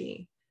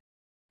energy?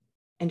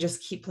 And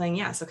just keep playing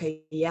yes.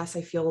 Okay, yes,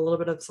 I feel a little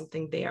bit of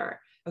something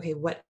there. Okay,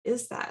 what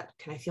is that?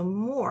 Can I feel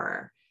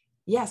more?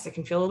 Yes, I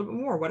can feel a little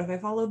bit more. What if I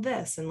follow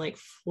this? And like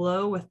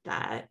flow with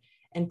that.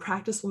 And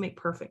practice will make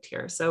perfect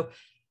here. So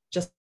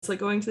just like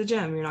going to the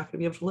gym, you're not going to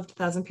be able to lift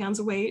 1,000 pounds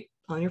of weight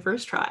on your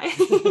first try.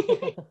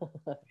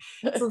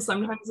 So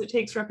sometimes it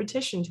takes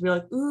repetition to be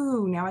like,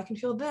 ooh, now I can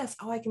feel this.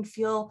 Oh, I can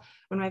feel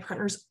when my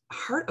partner's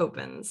heart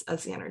opens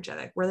as the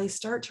energetic, where they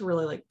start to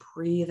really like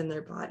breathe in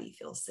their body,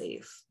 feel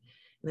safe,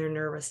 and their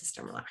nervous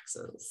system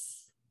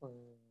relaxes.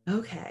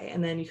 Okay.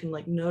 And then you can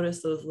like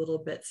notice those little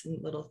bits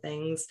and little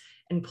things,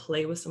 and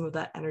play with some of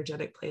that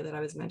energetic play that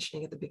I was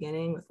mentioning at the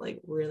beginning, with like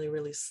really,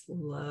 really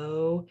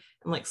slow,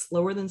 and like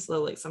slower than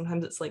slow. Like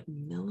sometimes it's like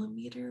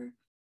millimeter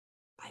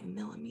by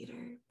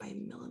millimeter by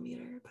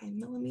millimeter by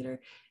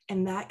millimeter.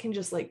 And that can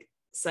just like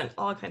send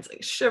all kinds of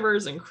like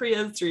shivers and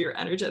kriyas through your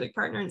energetic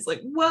partner. And it's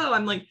like, whoa,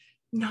 I'm like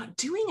not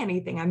doing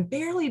anything. I'm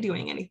barely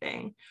doing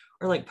anything.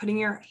 Or like putting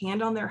your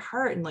hand on their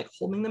heart and like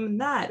holding them in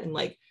that. And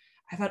like,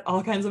 I've had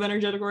all kinds of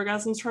energetic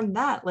orgasms from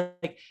that.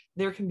 Like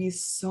there can be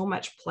so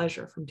much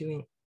pleasure from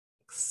doing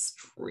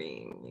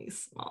extremely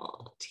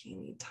small,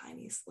 teeny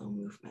tiny, slow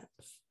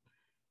movements,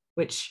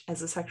 which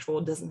as a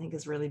sexual doesn't think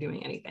is really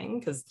doing anything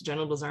because the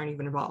genitals aren't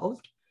even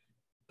involved,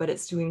 but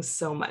it's doing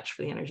so much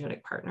for the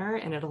energetic partner,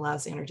 and it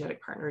allows the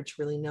energetic partner to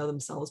really know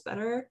themselves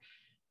better,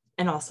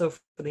 and also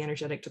for the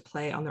energetic to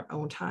play on their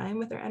own time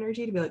with their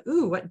energy, to be like,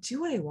 ooh, what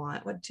do I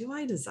want? What do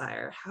I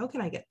desire? How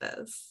can I get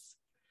this?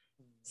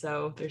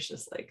 So there's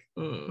just like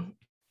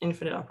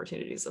infinite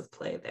opportunities of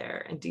play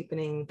there, and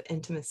deepening the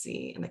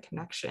intimacy and the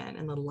connection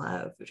and the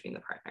love between the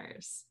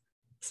partners.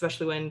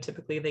 especially when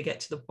typically they get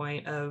to the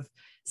point of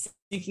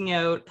seeking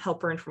out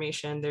help or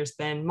information. There's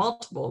been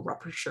multiple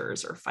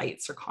ruptures or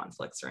fights or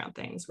conflicts around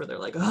things where they're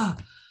like, oh,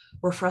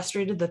 we're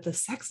frustrated that the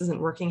sex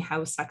isn't working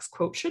how sex,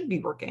 quote, should be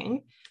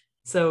working.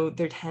 So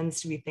there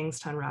tends to be things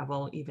to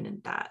unravel even in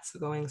that. So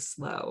going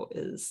slow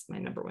is my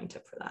number one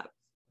tip for that.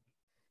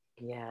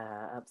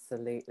 Yeah,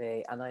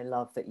 absolutely. And I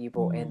love that you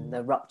brought in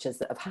the ruptures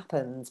that have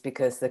happened,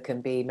 because there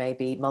can be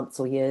maybe months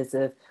or years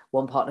of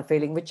one partner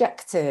feeling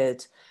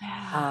rejected,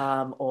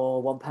 Yeah.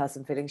 or one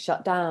person feeling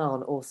shut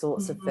down, all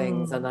sorts of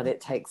things, and that Mm-hmm.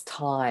 it takes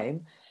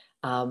time.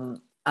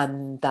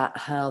 And that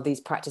how these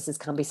practices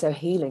can be so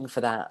healing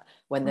for that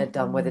when they're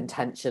done with Mm-hmm.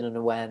 intention and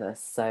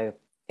awareness. So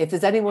if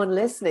there's anyone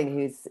listening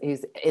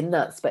who's in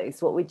that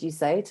space, what would you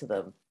say to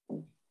them?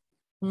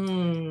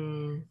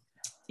 Mm.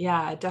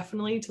 Yeah,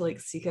 definitely to like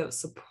seek out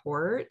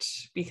support,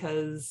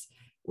 because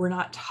we're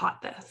not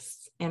taught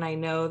this. And I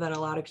know that a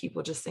lot of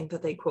people just think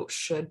that they, quote,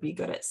 should be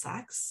good at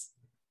sex,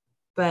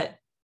 but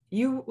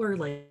you were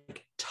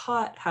like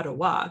taught how to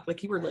walk,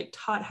 like you were like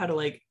taught how to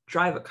like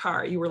drive a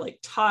car, you were like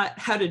taught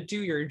how to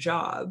do your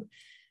job.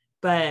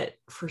 But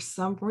for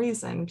some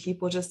reason,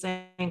 people just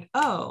think,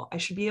 oh, I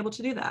should be able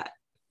to do that.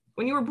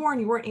 When you were born,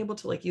 you weren't able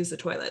to like use the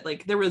toilet.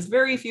 Like there was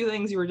very few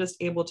things you were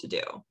just able to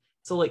do.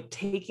 So like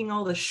taking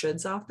all the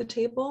shoulds off the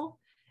table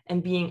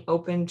and being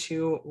open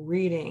to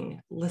reading,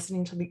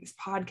 listening to these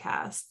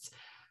podcasts,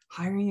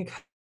 hiring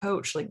a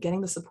coach, like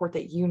getting the support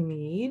that you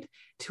need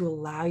to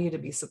allow you to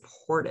be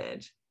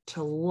supported,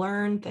 to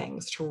learn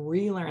things, to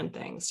relearn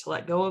things, to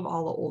let go of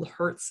all the old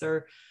hurts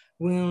or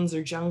wounds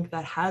or junk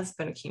that has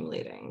been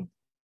accumulating,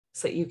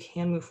 so that you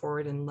can move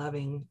forward in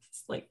loving,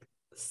 like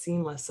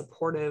seamless,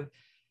 supportive,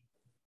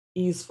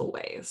 easeful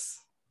ways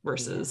Yeah.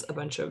 versus a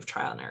bunch of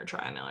trial and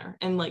error.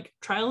 And like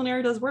trial and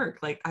error does work.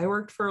 Like I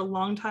worked for a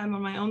long time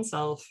on my own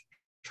self,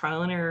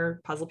 trial and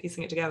error, puzzle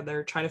piecing it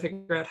together, trying to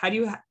figure out how do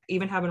you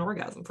even have an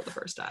orgasm for the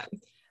first time?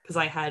 Because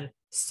I had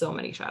so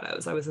many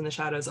shadows. I was in the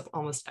shadows of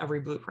almost every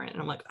blueprint.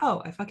 And I'm like,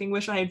 oh, I fucking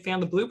wish I had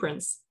found the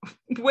blueprints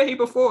way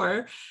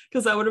before,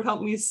 because that would have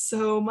helped me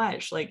so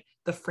much. Like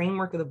the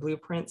framework of the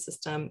blueprint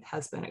system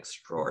has been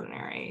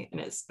extraordinary,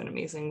 and it's been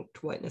amazing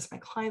to witness my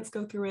clients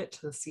go through it,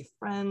 to see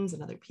friends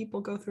and other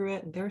people go through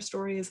it and their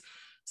stories.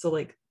 So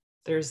like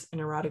there's an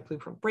erotic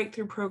blueprint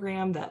breakthrough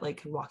program that like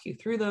can walk you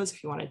through those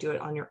if you want to do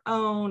it on your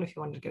own, if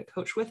you want to get a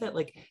coach with it.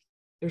 Like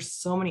there's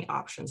so many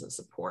options of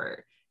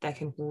support that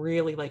can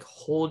really like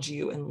hold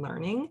you in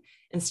learning,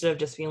 instead of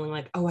just feeling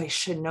like, oh, I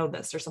should know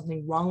this, there's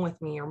something wrong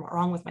with me or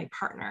wrong with my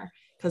partner,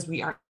 because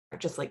we aren't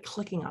just like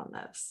clicking on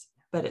this.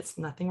 But it's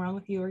nothing wrong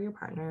with you or your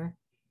partner.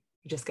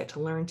 You just get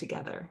to learn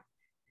together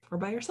or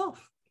by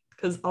yourself,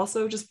 because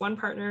also just one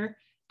partner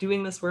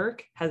doing this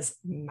work has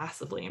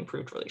massively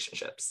improved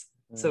relationships.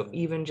 So Mm.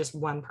 even just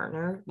one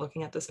partner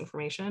looking at this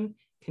information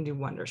can do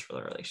wonders for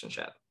the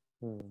relationship.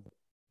 Mm.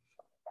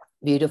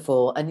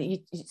 Beautiful. And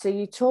so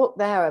you talk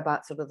there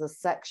about sort of the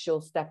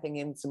sexual stepping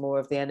into more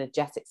of the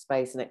energetic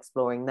space and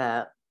exploring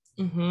that.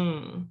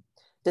 Mm-hmm.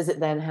 Does it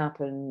then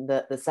happen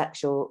that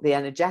the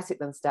energetic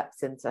then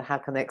steps into how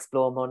can they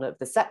explore more of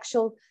the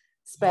sexual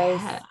space?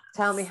 Yes,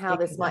 Tell me how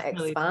they this can might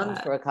definitely do expand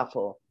that. for a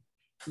couple.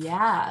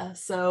 Yeah.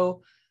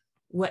 So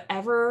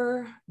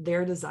whatever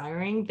they're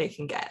desiring, they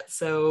can get.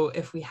 So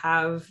if we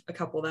have a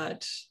couple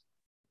that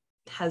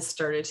has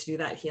started to do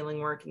that healing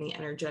work and the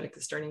energetic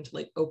is starting to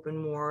like open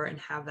more and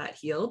have that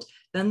healed,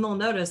 then they'll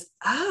notice,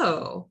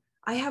 oh,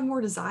 I have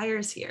more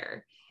desires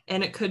here.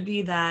 And it could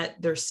be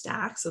that their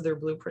stack, so their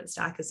blueprint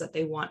stack, is that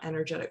they want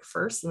energetic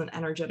first, and then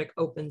energetic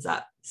opens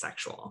up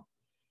sexual.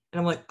 And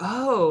I'm like,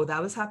 oh,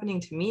 that was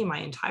happening to me my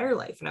entire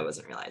life, and I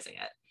wasn't realizing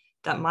it.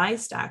 That my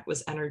stack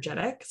was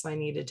energetic, so I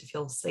needed to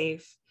feel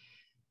safe,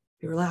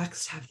 be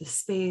relaxed, have the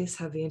space,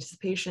 have the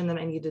anticipation. Then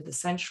I needed the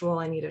sensual.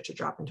 I needed to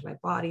drop into my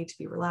body to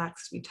be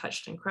relaxed, to be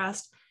touched and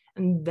caressed.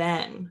 And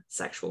then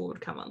sexual would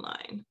come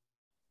online.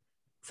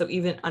 So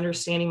even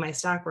understanding my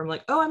stack where I'm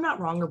like, oh, I'm not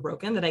wrong or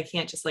broken, that I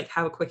can't just like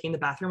have a quickie in the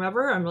bathroom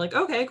ever. I'm like,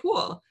 okay,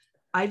 cool.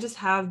 I just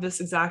have this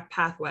exact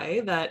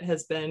pathway that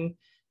has been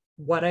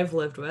what I've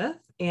lived with.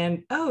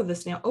 And oh,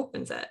 this now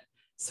opens it.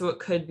 So it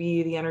could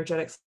be the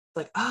energetics,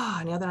 like,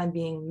 oh, now that I'm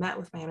being met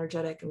with my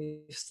energetic and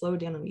we've slowed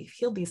down and we've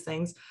healed these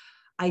things,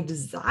 I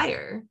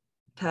desire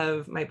to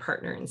have my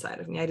partner inside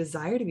of me. I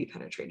desire to be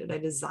penetrated. I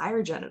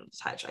desire genital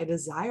touch. I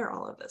desire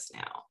all of this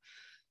now.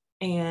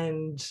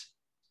 And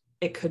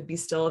it could be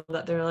still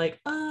that they're like,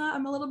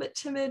 I'm a little bit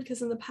timid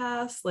because in the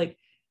past, like,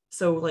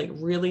 so like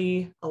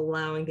really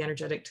allowing the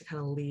energetic to kind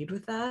of lead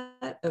with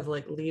that, of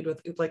like lead with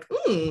like,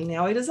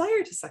 now I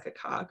desire to suck a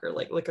cock or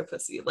like lick a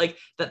pussy, like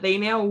that they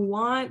now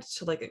want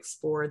to like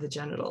explore the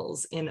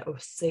genitals in a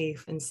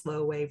safe and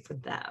slow way for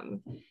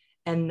them.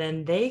 And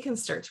then they can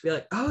start to be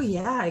like, oh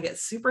yeah, I get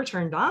super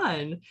turned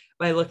on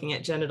by looking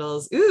at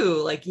genitals.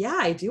 Ooh, like, yeah,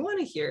 I do want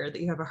to hear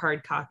that you have a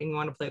hard cock and you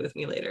want to play with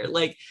me later.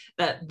 Like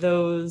that,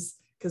 those,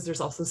 because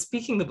there's also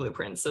speaking the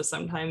blueprints. So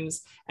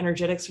sometimes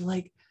energetics are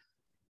like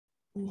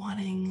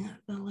wanting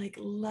the like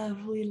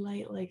lovely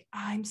light, like,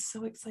 I'm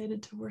so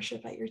excited to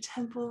worship at your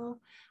temple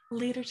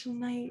later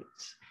tonight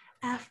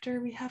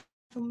after we have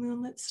a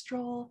moonlit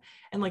stroll.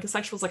 And like a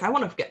sexual is like, I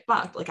want to get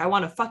fucked. Like, I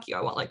want to fuck you.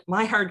 I want like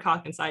my hard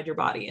cock inside your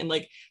body. And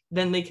like,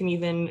 then they can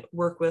even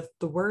work with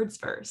the words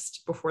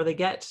first before they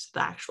get to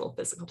the actual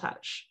physical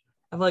touch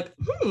of like,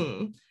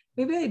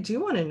 maybe I do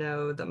want to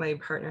know that my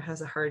partner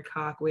has a hard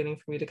cock waiting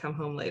for me to come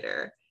home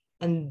later.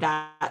 And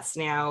that's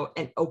now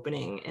an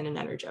opening in an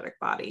energetic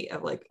body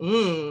of like,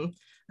 the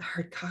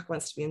hard cock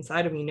wants to be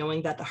inside of me,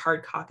 knowing that the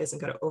hard cock isn't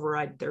going to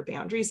override their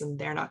boundaries and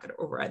they're not going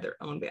to override their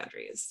own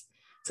boundaries.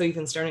 So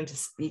even starting to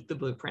speak the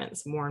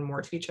blueprints more and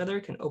more to each other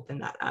can open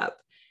that up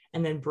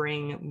and then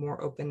bring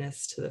more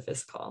openness to the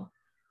physical.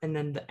 And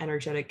then the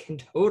energetic can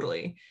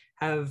totally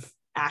have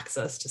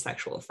access to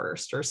sexual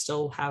first, or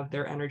still have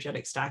their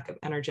energetic stack of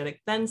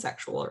energetic then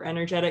sexual, or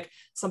energetic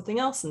something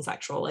else in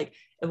sexual. Like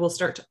it will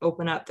start to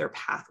open up their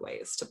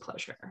pathways to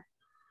pleasure.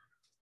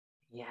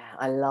 Yeah,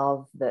 I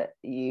love that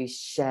you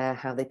share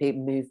how they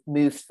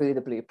move through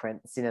the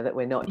blueprints, you know, that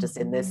we're not just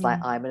in this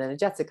like, I'm an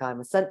energetic, I'm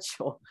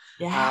essential,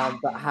 Yeah.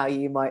 but how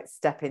you might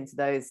step into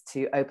those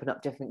to open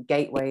up different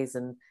gateways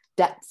and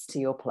depths to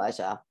your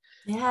pleasure.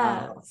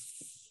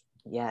 Yes.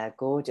 Yeah,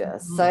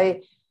 gorgeous.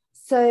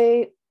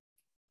 So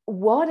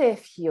what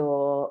if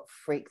you're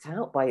freaked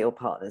out by your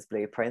partner's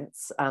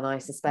blueprints? And I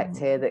suspect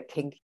here that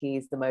kinky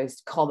is the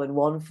most common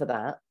one for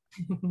that.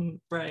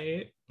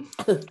 Right.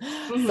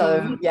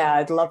 So yeah,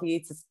 I'd love you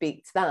to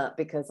speak to that,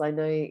 because I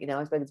know, you know,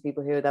 I've spoken to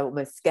people who are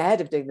almost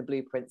scared of doing the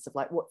blueprints of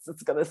like, what's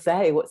this going to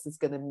say? What's this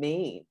going to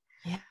mean?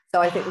 Yeah.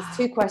 So I think there's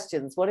two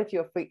questions. What if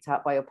you're freaked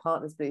out by your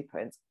partner's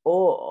blueprints?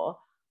 Or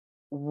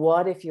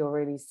what if you're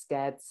really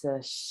scared to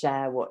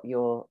share what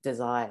your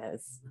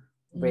desires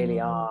really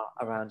are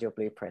around your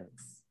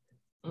blueprints?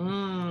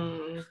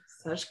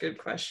 Such good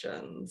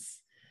questions.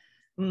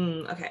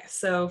 Okay,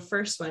 so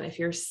first one, if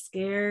you're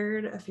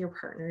scared of your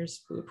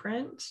partner's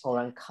blueprint or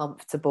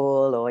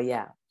uncomfortable, or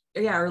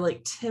or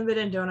like timid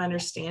and don't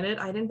understand it,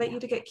 I'd invite you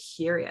to get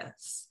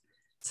curious.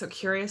 So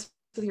curious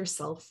with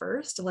yourself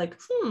first, like,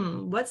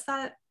 what's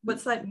that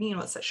mean?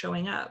 What's that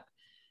showing up?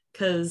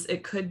 Because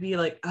it could be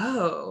like,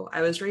 oh,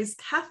 I was raised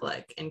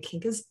Catholic and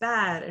kink is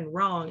bad and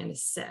wrong and a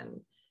sin.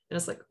 And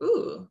it's like,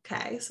 ooh,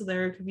 okay, so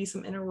there could be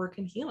some inner work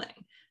and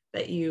healing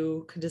that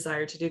you could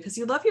desire to do because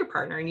you love your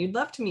partner and you'd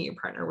love to meet your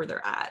partner where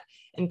they're at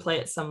and play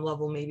at some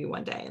level maybe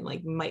one day, and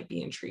like might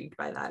be intrigued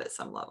by that at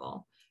some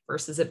level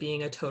versus it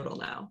being a total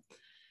no.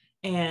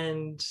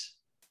 And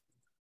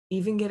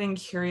even getting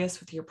curious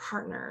with your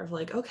partner of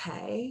like,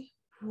 okay,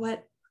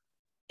 what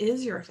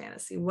is your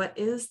fantasy? What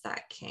is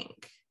that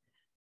kink?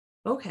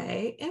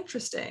 Okay,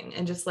 interesting.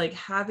 And just like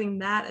having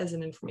that as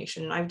an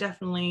information. And I've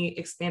definitely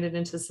expanded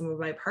into some of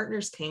my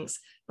partner's kinks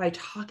by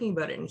talking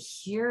about it and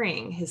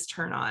hearing his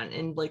turn on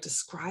and like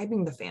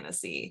describing the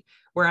fantasy,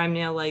 where I'm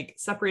now like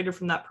separated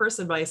from that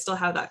person, but I still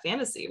have that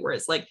fantasy where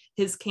it's like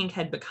his kink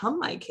had become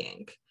my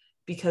kink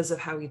because of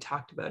how he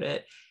talked about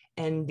it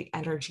and the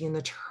energy and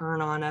the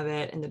turn on of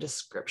it and the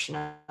description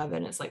of it.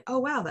 And it's like, oh,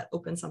 wow, that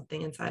opened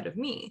something inside of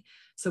me.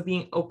 So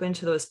being open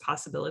to those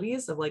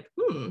possibilities of like,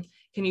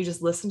 can you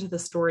just listen to the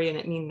story and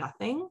it mean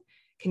nothing?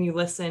 Can you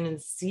listen and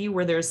see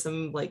where there's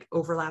some like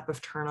overlap of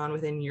turn on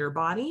within your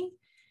body?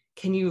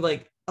 Can you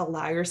like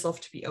allow yourself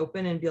to be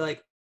open and be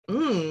like,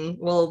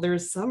 well,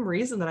 there's some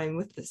reason that I'm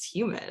with this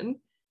human.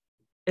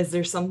 Is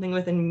there something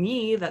within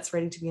me that's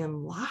ready to be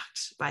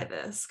unlocked by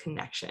this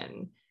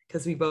connection?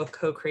 Because we both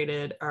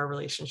co-created our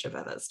relationship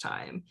at this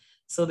time.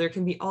 So there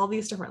can be all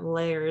these different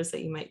layers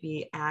that you might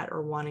be at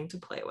or wanting to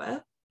play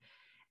with.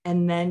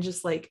 And then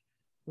just like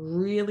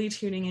really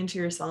tuning into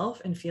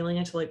yourself and feeling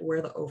into like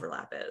where the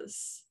overlap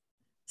is.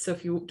 So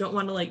if you don't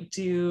want to like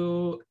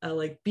do a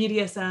like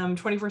BDSM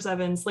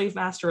 24/7 slave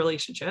master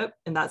relationship,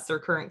 and that's their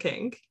current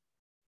kink,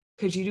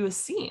 could you do a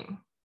scene?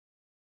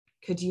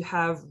 Could you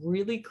have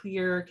really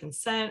clear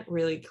consent,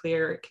 really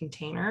clear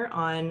container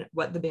on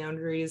what the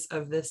boundaries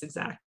of this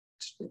exact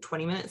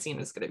 20-minute scene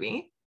is going to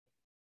be?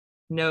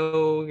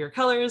 Know your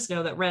colors,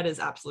 know that red is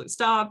absolute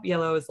stop,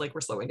 yellow is like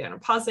we're slowing down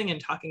and pausing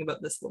and talking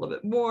about this a little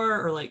bit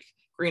more, or like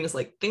green is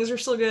like things are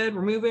still good,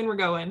 we're moving, we're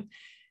going.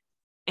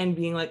 And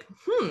being like,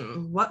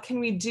 what can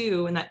we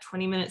do in that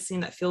 20-minute scene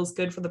that feels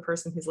good for the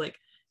person who's like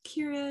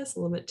curious, a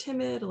little bit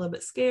timid, a little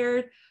bit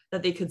scared,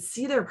 that they could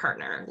see their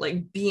partner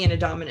like be in a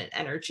dominant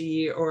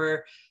energy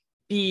or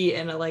be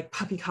in a like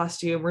puppy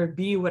costume or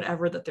be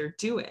whatever that they're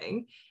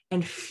doing,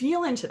 and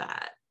feel into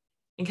that.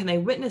 And can they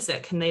witness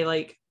it? Can they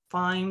like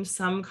find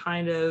some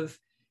kind of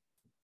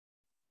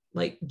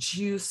like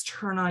juice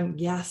turn on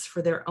yes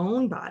for their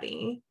own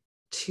body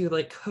to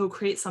like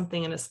co-create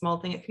something in a small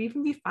thing? It could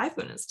even be 5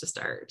 minutes to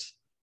start,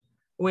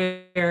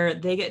 where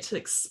they get to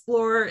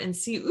explore and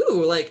see,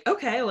 ooh, like,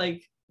 okay,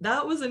 like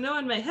that was a no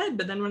in my head,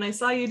 but then when I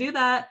saw you do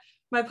that,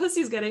 my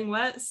pussy's getting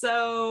wet.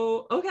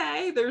 So,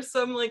 okay, there's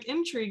some like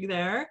intrigue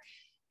there.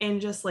 And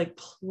just like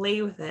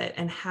play with it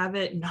and have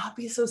it not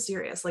be so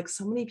serious. Like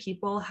so many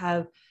people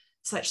have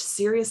such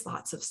serious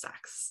thoughts of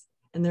sex.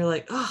 And they're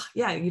like, oh,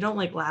 yeah, you don't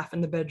like laugh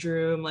in the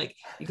bedroom. Like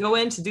you go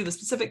in to do the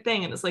specific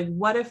thing. And it's like,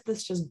 what if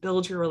this just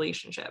builds your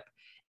relationship?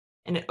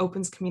 And it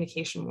opens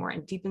communication more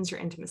and deepens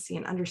your intimacy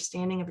and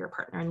understanding of your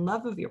partner and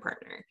love of your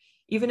partner,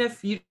 Even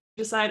if you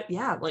decide,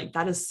 yeah, like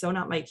that is so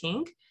not my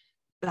kink,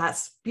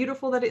 that's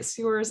beautiful that it's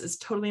yours, it's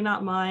totally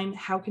not mine.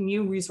 How can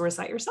you resource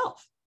that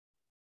yourself?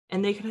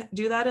 And they can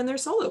do that in their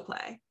solo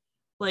play.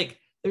 Like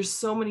there's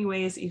so many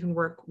ways that you can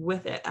work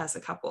with it as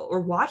a couple,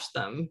 or watch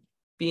them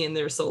be in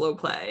their solo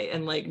play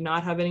and like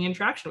not have any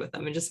interaction with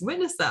them and just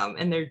witness them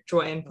and their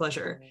joy and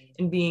pleasure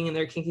in being in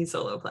their kinky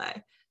solo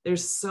play.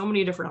 There's so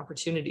many different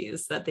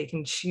opportunities that they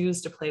can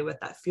choose to play with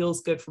that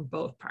feels good for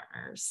both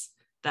partners,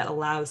 that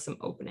allows some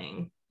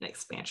opening and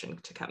expansion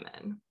to come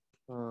in.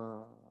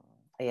 Oh,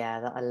 yeah,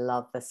 that I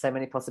love. There's so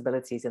many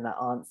possibilities in that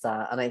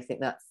answer, and I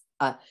think that's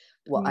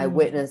what I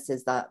witness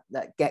is that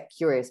get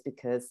curious,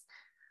 because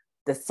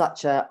there's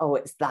such a, oh,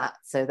 it's that,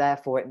 so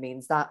therefore it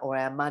means that, or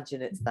I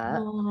imagine it's that.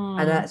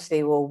 And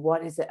actually, well,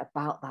 what is it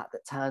about that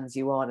that turns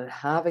you on? And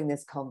having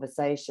this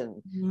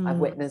conversation, I've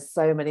witnessed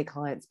so many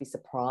clients be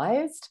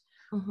surprised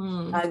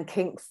and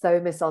kink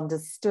so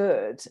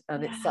misunderstood,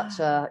 and it's such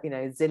a, you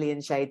know,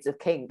 zillion shades of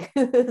kink.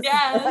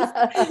 Yes.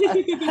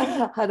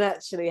 And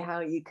actually how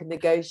you can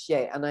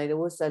negotiate. And I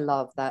also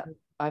love that,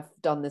 I've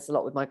done this a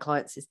lot with my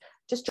clients, is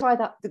just try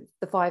that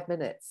the 5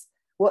 minutes.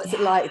 What's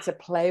it like to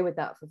play with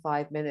that for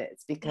 5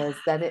 minutes? Because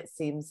then it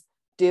seems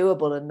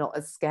doable and not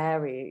as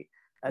scary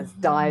as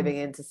diving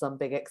into some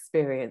big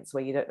experience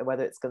where you don't know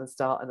whether it's going to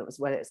start and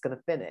when it's going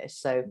to finish.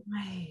 So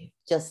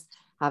just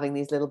having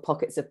these little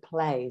pockets of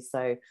play.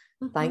 So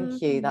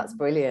thank you, that's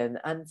brilliant.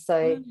 And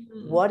so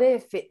what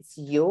if it's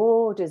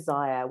your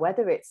desire,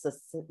 whether it's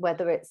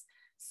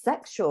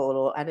sexual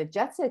or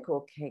energetic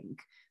or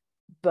kink,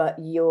 but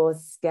you're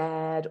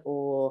scared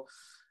or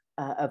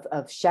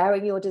of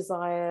sharing your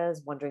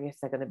desires, wondering if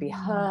they're going to be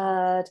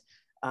heard,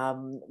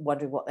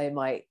 wondering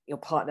what your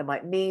partner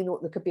might mean, or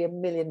there could be a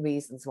million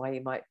reasons why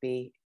you might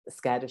be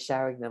scared of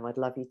sharing them. I'd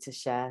love you to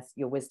share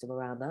your wisdom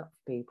around that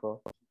for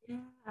people.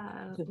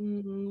 Yeah.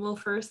 Well,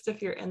 first,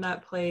 if you're in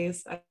that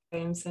place, I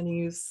am sending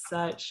you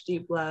such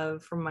deep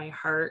love from my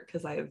heart,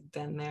 because I've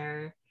been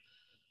there.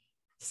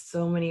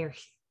 So many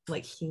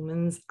like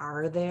humans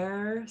are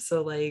there.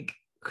 So like,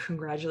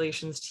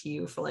 congratulations to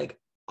you for like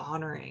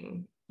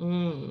honoring,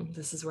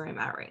 this is where I'm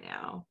at right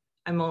now.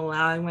 I'm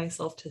allowing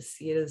myself to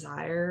see a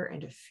desire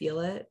and to feel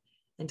it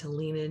and to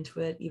lean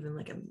into it even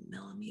like a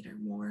millimeter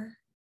more,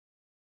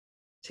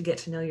 to get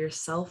to know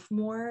yourself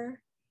more.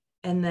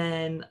 And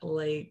then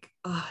like,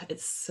 oh,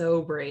 it's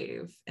so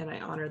brave. And I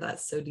honor that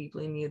so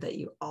deeply in you, that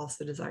you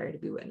also desire to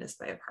be witnessed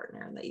by a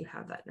partner and that you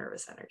have that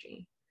nervous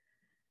energy.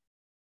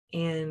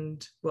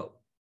 And what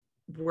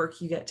work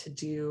you get to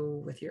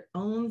do with your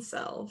own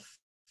self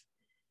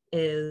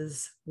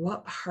is,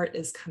 what part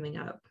is coming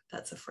up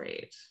that's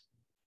afraid?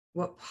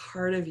 What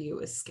part of you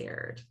is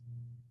scared?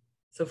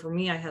 So for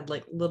me, I had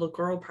like little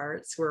girl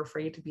parts who were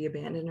afraid to be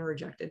abandoned or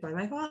rejected by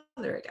my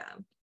father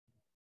again.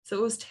 So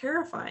it was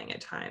terrifying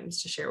at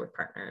times to share with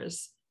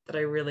partners that I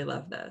really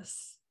love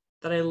this,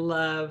 that I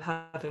love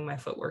having my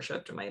foot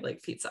worshipped and my like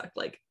feet sucked.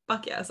 Like,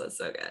 fuck yes, that's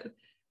so good.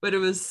 But it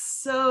was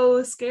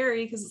so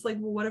scary, because it's like,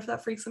 well, what if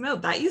that freaks them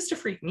out? That used to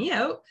freak me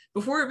out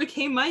before it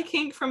became my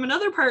kink from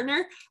another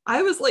partner.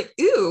 I was like,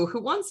 ew, who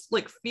wants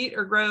like feet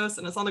are gross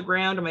and it's on the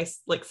ground, and my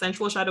like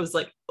sensual shadow was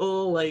like,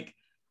 oh, like,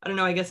 I don't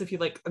know, I guess if you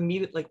like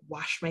immediately like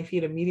wash my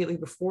feet immediately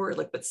before,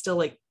 like, but still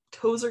like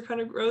toes are kind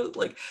of gross,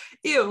 like,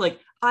 ew. Like,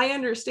 I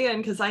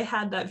understand, because I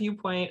had that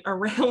viewpoint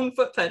around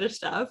foot fetish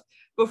stuff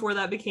before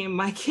that became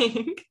my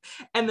kink.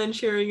 And then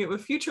sharing it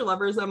with future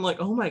lovers, I'm like,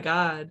 oh my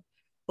God,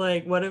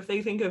 like, what if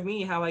they think of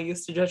me how I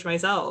used to judge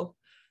myself?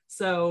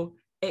 So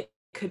it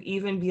could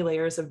even be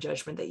layers of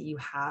judgment that you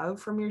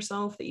have from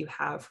yourself, that you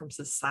have from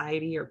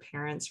society or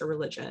parents or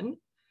religion.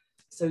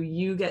 So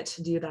you get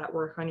to do that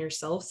work on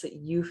yourself so that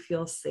you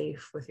feel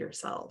safe with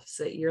yourself.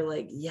 So that you're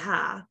like,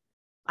 yeah,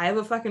 I have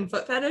a fucking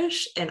foot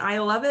fetish and I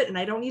love it. And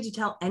I don't need to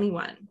tell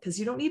anyone, because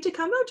you don't need to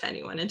come out to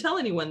anyone and tell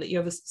anyone that you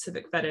have a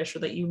specific fetish or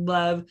that you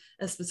love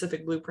a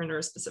specific blueprint or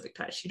a specific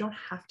touch. You don't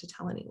have to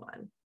tell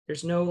anyone.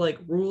 There's no like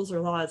rules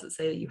or laws that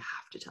say that you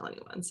have to tell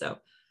anyone. So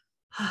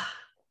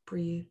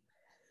breathe.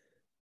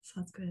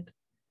 Sounds good.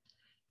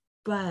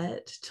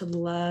 But to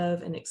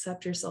love and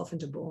accept yourself and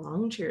to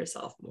belong to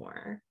yourself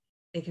more,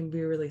 it can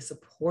be really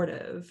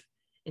supportive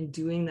in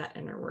doing that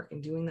inner work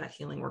and doing that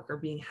healing work, or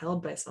being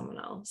held by someone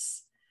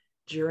else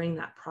during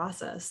that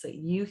process, that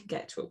you can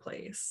get to a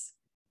place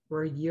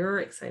where you're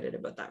excited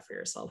about that for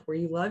yourself, where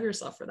you love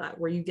yourself for that,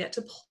 where you get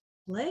to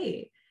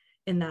play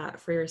in that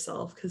for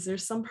yourself, because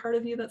there's some part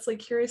of you that's like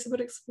curious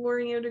about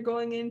exploring it or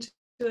going into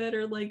it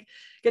or like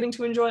getting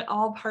to enjoy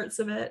all parts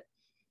of it.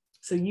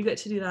 So you get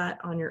to do that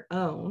on your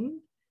own.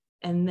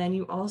 And then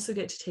you also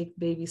get to take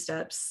baby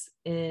steps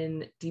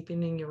in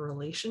deepening your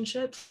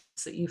relationship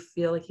so that you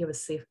feel like you have a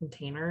safe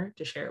container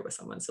to share it with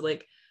someone. So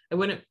like, I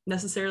wouldn't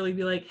necessarily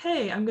be like,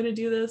 hey, I'm going to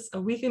do this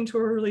a week into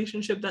a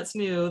relationship that's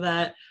new,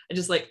 that I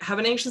just like have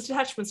an anxious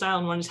attachment style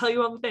and want to tell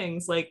you all the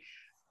things. Like,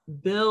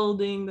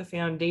 building the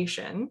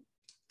foundation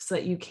so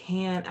that you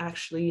can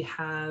actually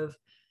have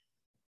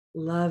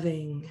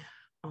loving,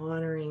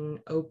 honoring,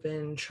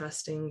 open,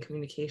 trusting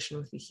communication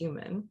with the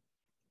human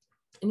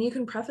And you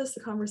can preface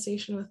the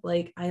conversation with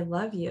like, I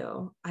love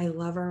you. I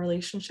love our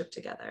relationship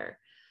together.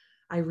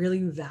 I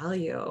really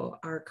value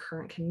our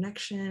current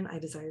connection. I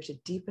desire to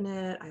deepen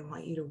it. I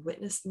want you to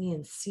witness me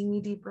and see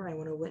me deeper. I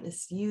want to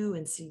witness you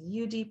and see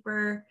you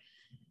deeper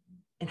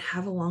and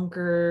have a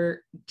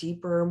longer,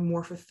 deeper,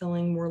 more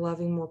fulfilling, more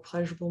loving, more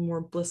pleasurable,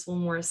 more blissful,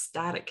 more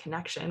ecstatic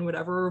connection,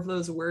 whatever of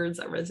those words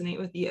that resonate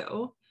with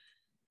you.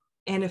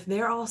 And if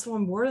they're also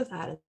on board with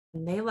that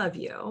and they love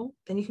you,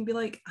 then you can be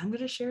like, I'm going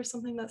to share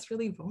something that's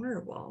really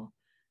vulnerable,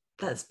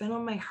 that's been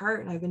on my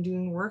heart and I've been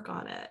doing work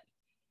on it.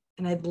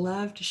 And I'd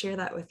love to share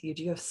that with you.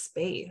 Do you have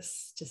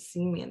space to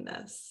see me in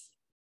this?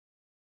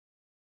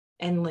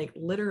 And like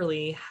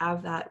literally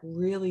have that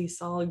really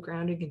solid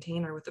grounded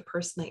container with the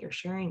person that you're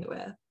sharing it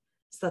with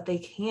so that they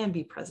can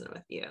be present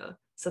with you,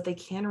 so that they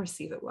can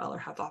receive it well or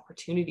have the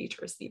opportunity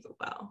to receive it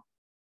well.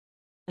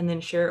 And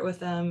then share it with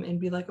them and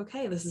be like,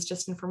 okay, this is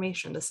just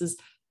information. This is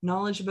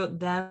knowledge about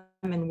them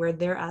and where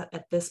they're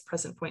at this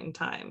present point in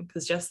time.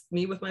 Because just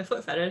me with my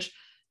foot fetish,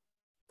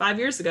 5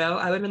 years ago,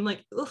 I would have been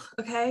like,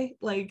 okay,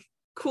 like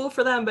cool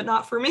for them, but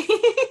not for me.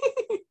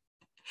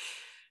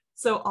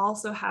 So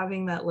also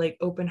having that like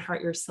open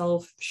heart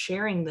yourself,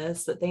 sharing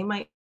this, that they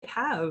might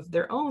have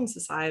their own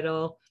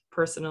societal,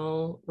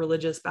 personal,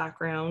 religious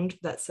background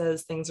that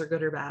says things are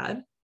good or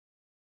bad,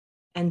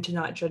 and to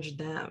not judge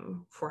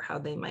them for how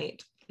they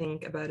might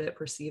think about it,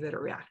 perceive it, or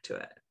react to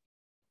it.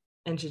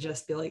 And to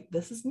just be like,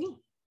 this is me.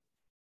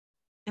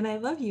 And I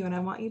love you and I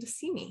want you to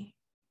see me.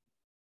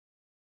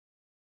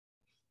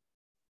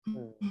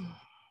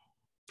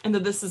 And the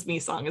This Is Me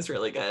song is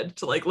really good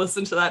to like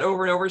listen to that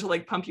over and over to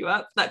like pump you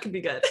up. That could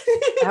be good.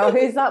 Oh,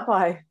 who's that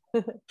by?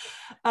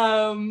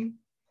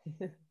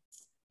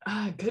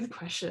 Good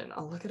question.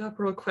 I'll look it up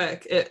real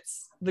quick.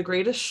 It's The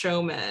Greatest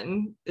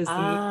Showman is the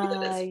movie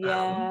that it's from.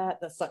 Yeah,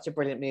 that's such a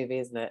brilliant movie,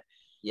 isn't it?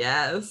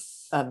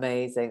 Yes.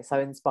 Amazing, so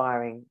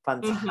inspiring,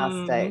 fantastic.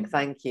 Mm-hmm.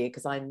 Thank you,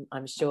 because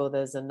I'm sure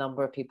there's a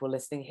number of people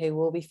listening who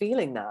will be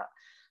feeling that.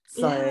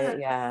 So Yes.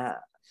 yeah.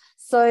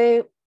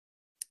 So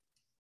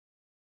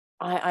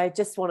I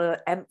just want to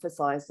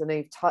emphasize, I know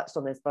you've touched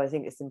on this, but I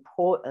think it's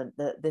important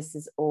that this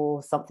is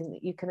all something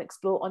that you can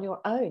explore on your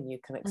own. You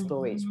can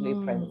explore each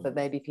blueprint for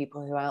maybe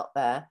people who are out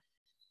there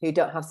who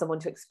don't have someone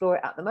to explore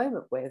it at the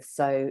moment with.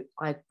 So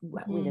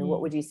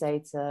what would you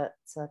say to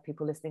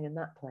people listening in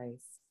that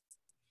place?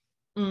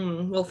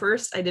 Well,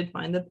 first, I did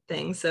find the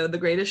thing. So, The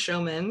Greatest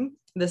Showman,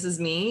 This Is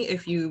Me.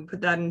 If you put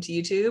that into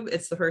YouTube,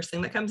 it's the first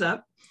thing that comes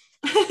up.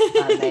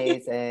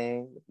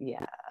 Amazing.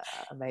 Yeah,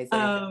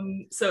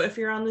 amazing. So if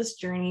you're on this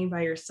journey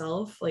by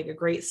yourself, like a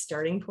great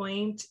starting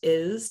point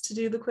is to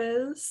do the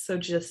quiz. So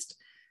just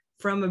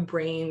from a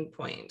brain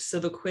point. So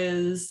the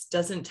quiz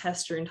doesn't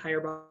test your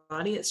entire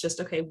body. It's just,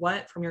 okay,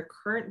 what from your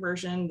current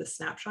version, the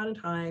snapshot in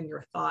time,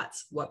 your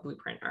thoughts, what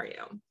blueprint are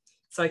you?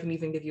 So I can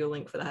even give you a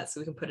link for that so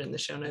we can put it in the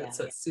show notes.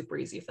 So it's super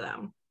easy for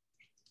them.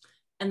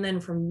 And then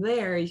from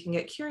there, you can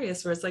get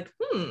curious where it's like,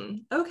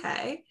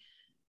 okay,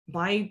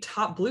 my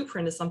top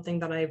blueprint is something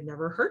that I've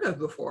never heard of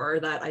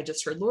before that I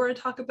just heard Laura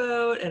talk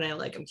about. And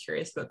I'm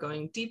curious about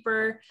going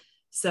deeper.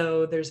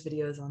 So there's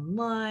videos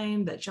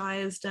online that Jai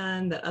has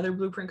done, that other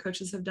blueprint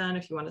coaches have done.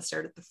 If you want to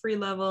start at the free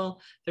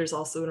level, there's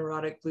also an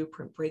erotic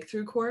blueprint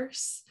breakthrough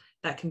course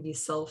that can be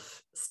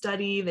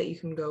self-study that you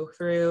can go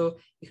through.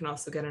 You can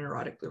also get an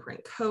erotic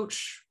blueprint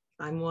coach.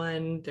 I'm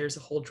one. There's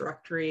a whole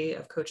directory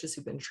of coaches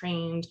who've been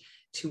trained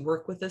to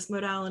work with this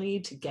modality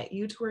to get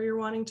you to where you're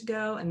wanting to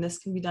go. And this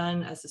can be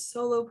done as a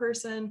solo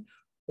person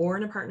or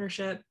in a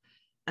partnership,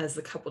 as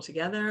the couple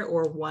together,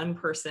 or one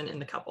person in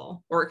the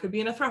couple, or it could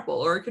be in a throuple,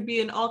 or it could be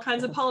in all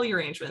kinds of poly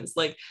arrangements.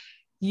 Like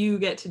you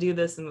get to do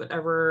this in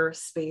whatever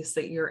space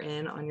that you're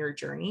in on your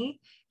journey,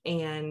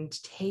 and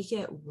take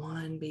it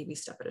one baby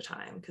step at a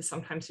time. Because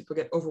sometimes people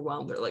get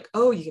overwhelmed. They're like,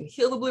 oh, you can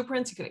heal the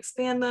blueprints, you can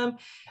expand them,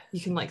 you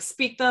can like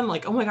speak them,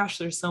 like, oh my gosh,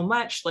 there's so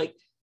much. Like,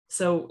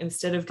 so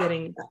instead of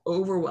getting that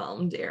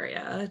overwhelmed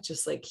area,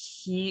 just like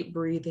keep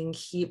breathing,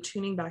 keep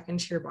tuning back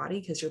into your body,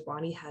 because your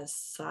body has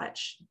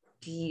such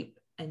deep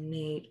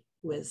innate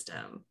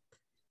wisdom.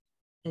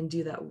 And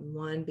do that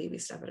one baby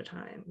step at a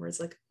time, where it's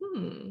like,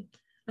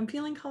 I'm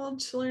feeling called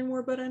to learn more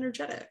about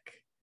energetic.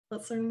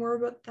 Let's learn more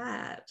about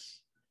that.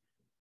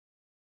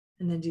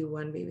 And then do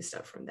one baby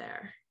step from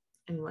there,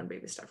 and one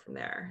baby step from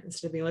there,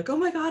 instead of being like, oh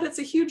my God, it's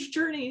a huge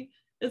journey.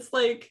 It's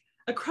like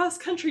a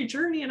cross-country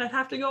journey and I'd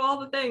have to go all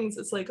the things.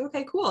 It's like,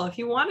 okay, cool. If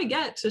you want to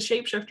get to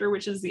shapeshifter,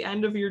 which is the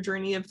end of your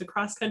journey of the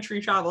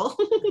cross-country travel,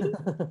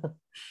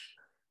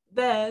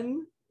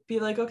 then be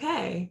like,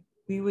 okay,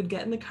 we would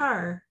get in the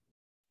car,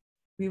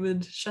 we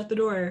would shut the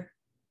door,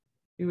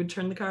 we would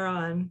turn the car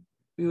on,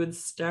 we would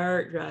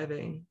start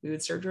driving. We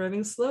would start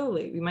driving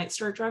slowly. We might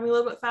start driving a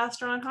little bit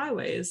faster on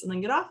highways and then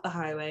get off the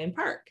highway and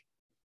park.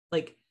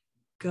 Like,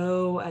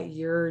 go at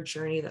your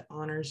journey that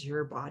honors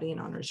your body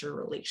and honors your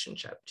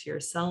relationship to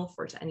yourself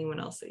or to anyone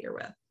else that you're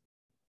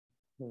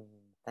with.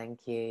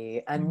 Thank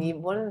you. And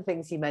one of the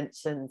things you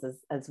mentioned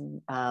as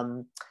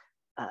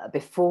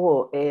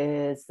before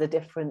is the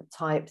different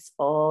types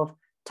of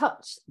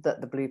touch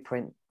the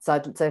blueprint. So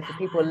for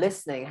people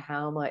listening,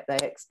 how might they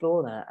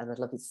explore that? And I'd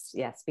love to,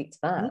 yeah, speak to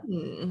that.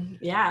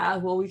 Yeah,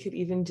 well, we could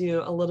even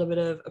do a little bit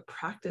of a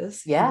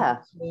practice if you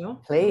Yeah,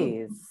 want to.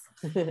 please.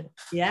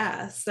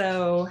 Yeah,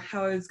 so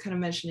how I was kind of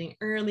mentioning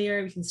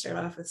earlier, we can start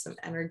off with some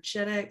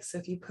energetics. So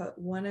if you put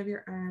one of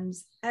your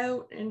arms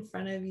out in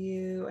front of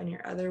you and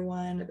your other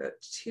one about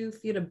 2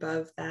 feet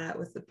above that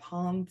with the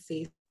palm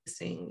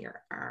facing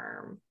your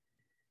arm.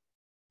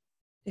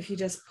 If you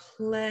just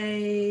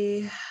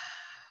play,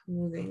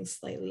 moving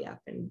slightly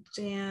up and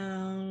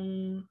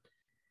down,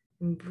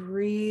 and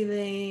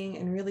breathing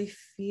and really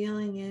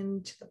feeling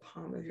into the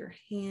palm of your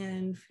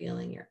hand,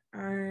 feeling your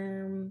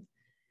arm,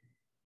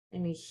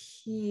 any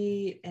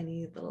heat,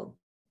 any little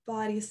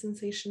body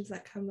sensations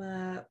that come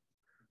up.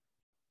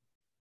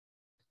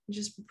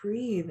 Just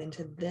breathe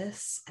into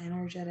this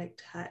energetic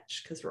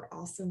touch, because we're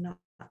also not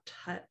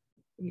taught,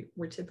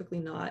 we're typically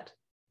not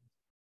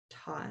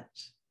taught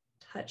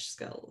touch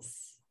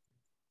skills.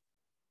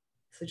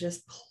 So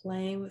just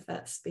playing with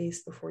that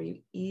space before you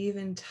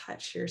even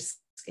touch your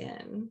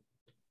skin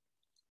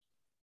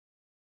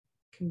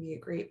can be a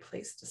great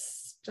place to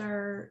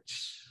start.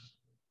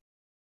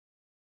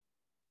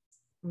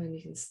 And then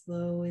you can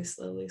slowly,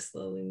 slowly,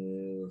 slowly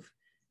move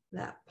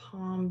that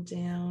palm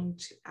down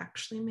to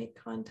actually make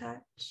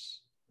contact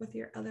with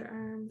your other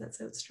arm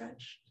that's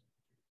outstretched.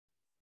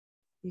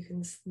 You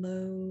can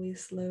slowly,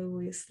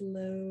 slowly,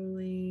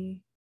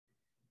 slowly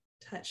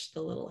touch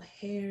the little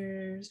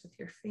hairs with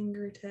your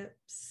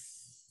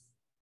fingertips.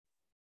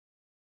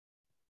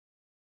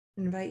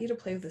 I invite you to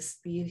play with the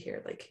speed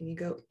here. Like, can you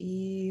go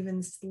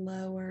even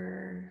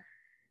slower?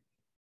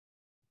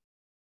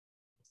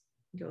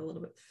 Go a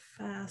little bit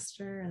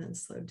faster and then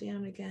slow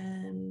down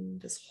again,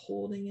 just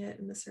holding it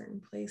in a certain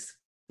place.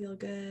 Feel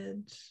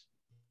good.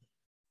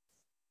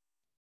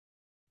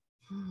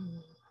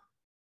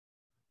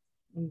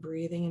 And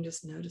breathing and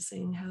just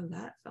noticing how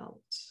that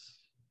felt.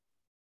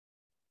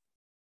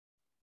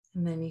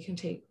 And then you can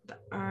take the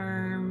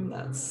arm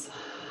that's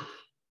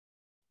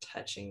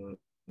touching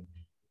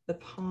the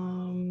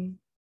palm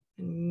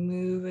and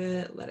move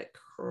it, let it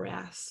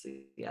caress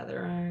the other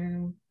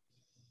arm.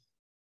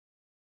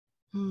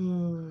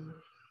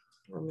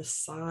 Or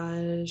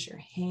massage your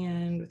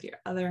hand with your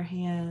other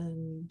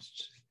hand.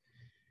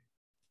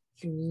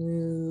 You can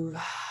move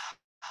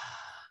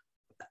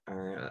the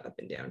arm up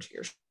and down to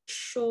your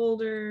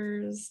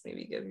shoulders.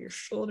 Maybe give your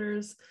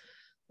shoulders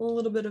a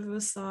little bit of a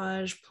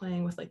massage,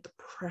 playing with like the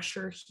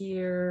pressure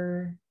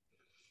here.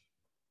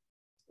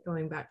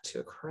 Going back to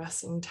a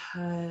caressing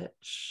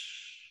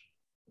touch.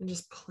 And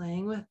just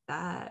playing with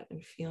that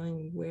and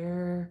feeling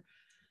where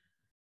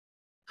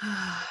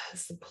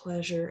is the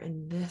pleasure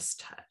in this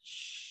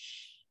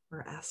touch,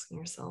 or asking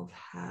yourself,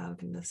 how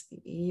can this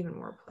be even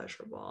more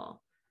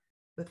pleasurable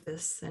with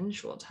this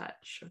sensual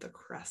touch of the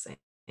caressing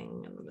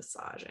and the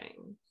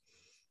massaging.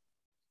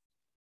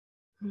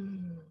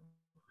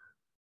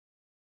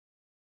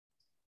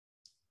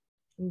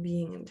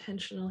 Being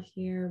intentional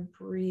here,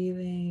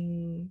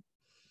 breathing,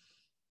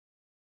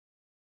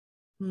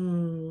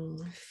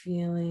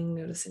 feeling,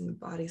 noticing the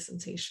body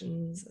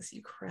sensations as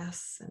you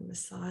caress and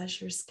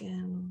massage your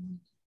skin.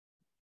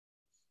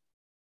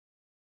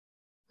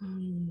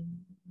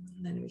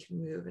 Then we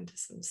can move into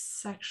some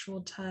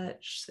sexual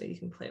touch. So you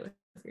can play with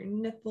your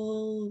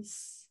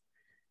nipples.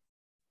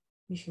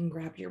 You can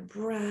grab your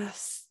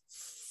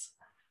breasts.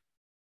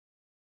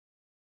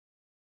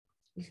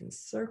 You can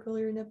circle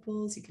your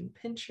nipples. You can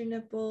pinch your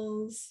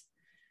nipples.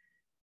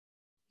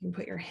 You can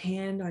put your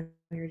hand on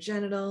your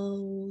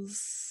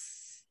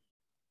genitals.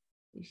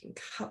 You can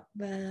cup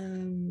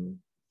them.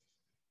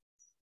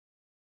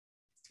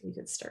 You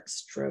could start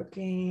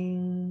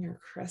stroking or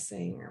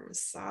caressing or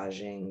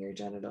massaging your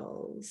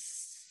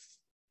genitals,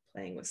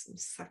 playing with some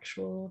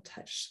sexual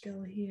touch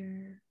skill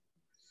here.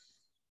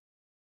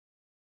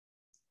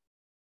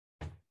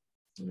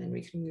 And then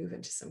we can move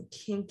into some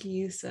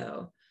kinky.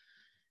 So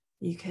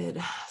you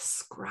could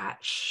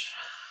scratch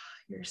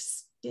your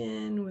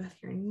skin with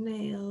your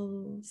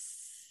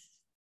nails.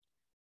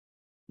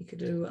 You could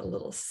do a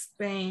little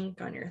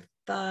spank on your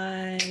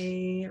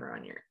thigh or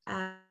on your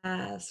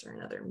ass or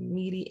another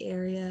meaty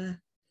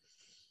area.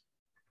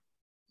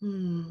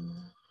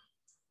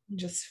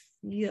 Just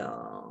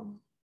feel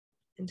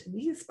into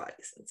these body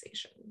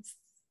sensations.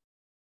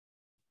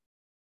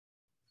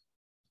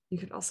 You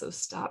could also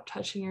stop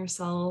touching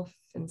yourself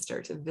and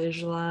start to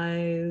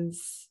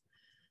visualize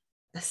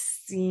a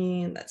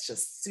scene that's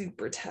just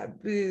super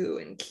taboo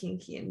and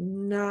kinky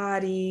and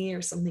naughty,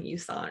 or something you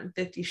saw in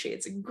 50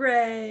 Shades of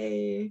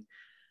Grey.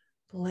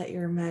 Let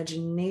your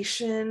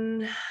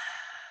imagination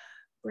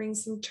bring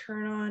some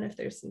turn on if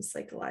there's some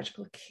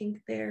psychological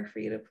kink there for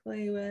you to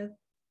play with.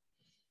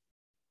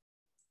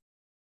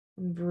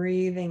 And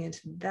breathing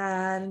into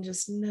that and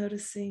just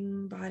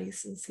noticing body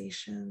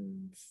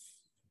sensations.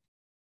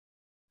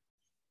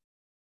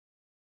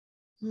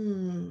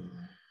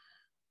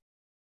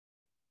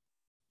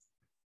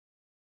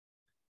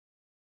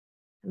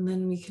 And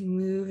then we can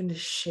move into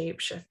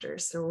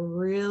shapeshifter. So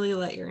really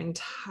let your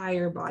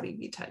entire body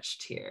be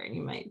touched here. And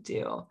you might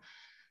do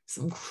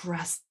some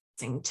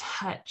caressing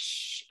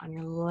touch on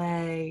your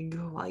leg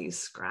while you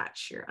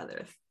scratch your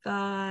other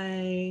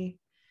thigh.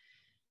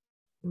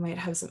 You might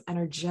have some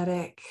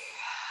energetic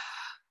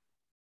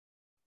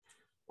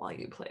while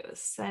you play with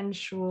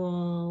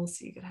sensual.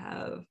 So you could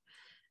have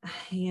a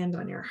hand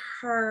on your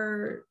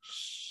heart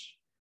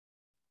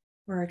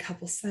or a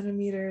couple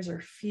centimeters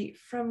or feet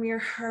from your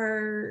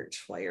heart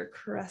while you're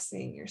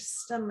caressing your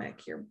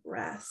stomach, your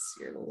breasts,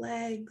 your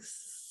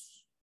legs.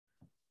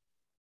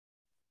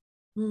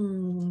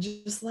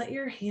 Just let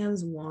your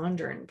hands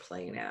wander and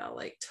play now,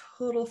 like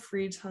total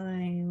free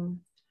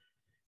time.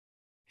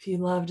 If you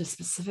loved a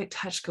specific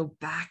touch, go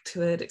back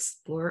to it,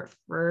 explore it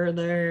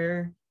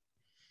further.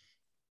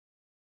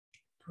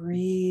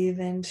 Breathe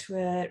into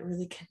it,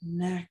 really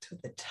connect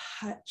with the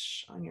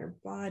touch on your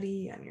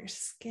body, on your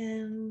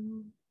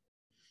skin.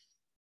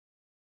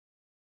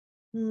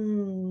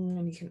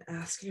 And you can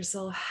ask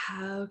yourself,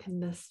 how can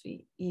this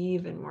be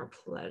even more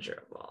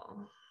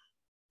pleasurable?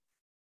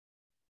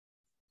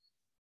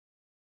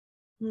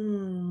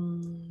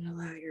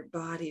 Allow your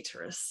body to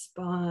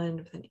respond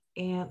with an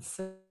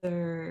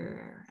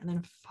answer and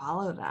then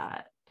follow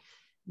that.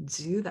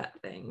 Do that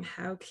thing.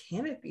 How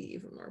can it be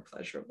even more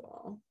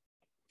pleasurable?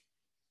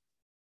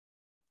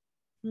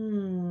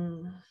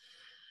 And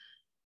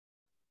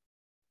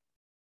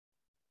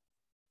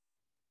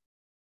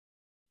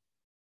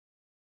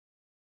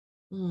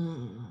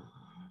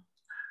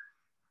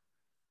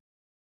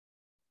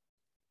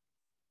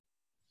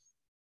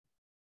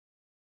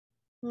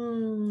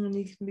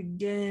you can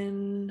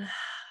begin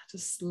to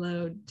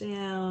slow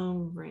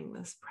down, bring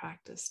this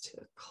practice to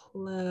a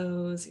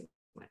close. You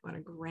might want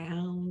to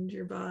ground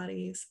your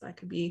body. So that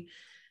could be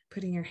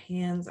putting your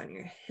hands on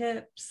your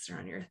hips or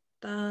on your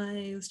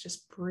thighs,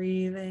 just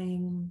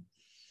breathing.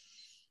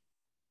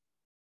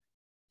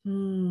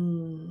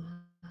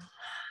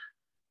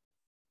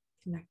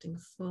 Connecting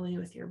fully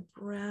with your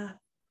breath.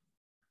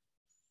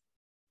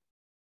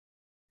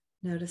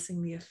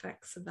 Noticing the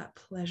effects of that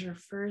pleasure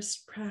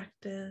first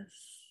practice.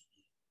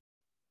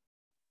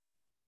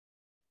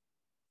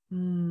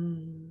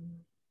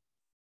 And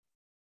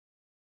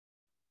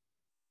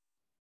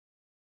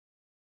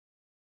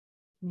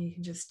you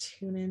can just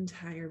tune into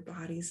how your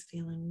body's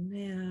feeling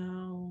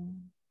now.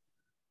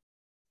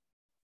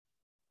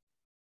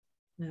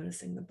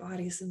 Noticing the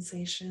body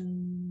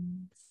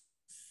sensations.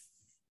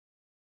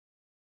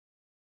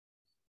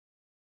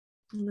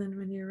 And then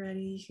when you're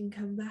ready, you can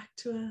come back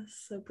to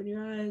us. Open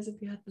your eyes if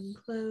you had them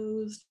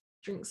closed.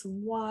 Drink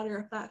some water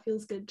if that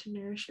feels good to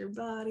nourish your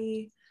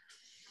body.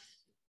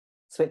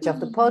 Switch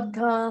off the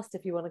podcast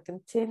if you want to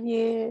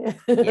continue.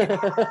 Yeah.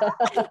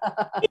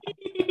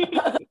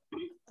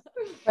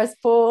 Press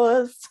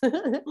pause.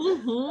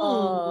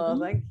 Oh,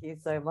 thank you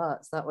so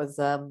much. That was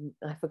I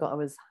forgot I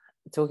was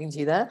talking to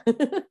you there.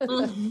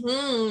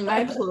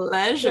 My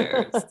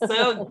pleasure.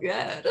 So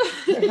good.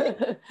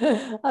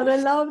 And I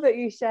love that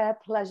you share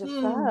pleasure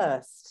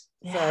first.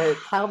 Yeah. So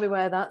tell me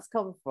where that's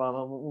come from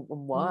and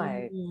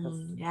why.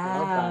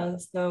 Yeah.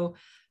 So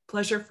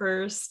pleasure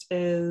first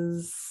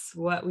is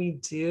what we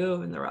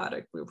do in the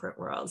erotic blueprint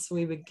world. So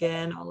we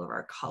begin all of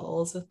our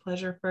calls with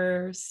pleasure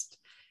first.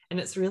 And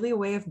it's really a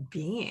way of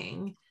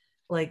being.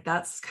 Like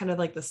that's kind of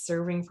like the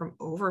serving from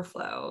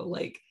overflow.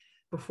 Like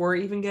before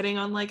even getting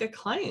on like a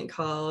client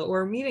call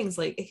or meetings,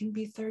 like it can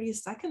be 30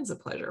 seconds of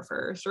pleasure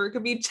first, or it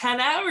could be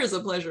 10 hours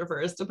of pleasure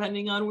first,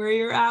 depending on where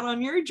you're at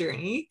on your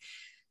journey,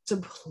 to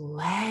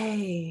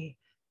play,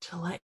 to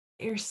let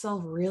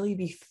yourself really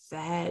be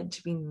fed,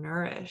 to be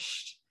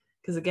nourished.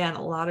 Because again,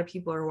 a lot of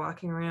people are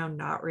walking around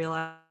not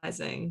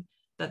realizing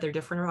that their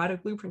different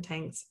erotic blueprint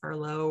tanks are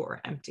low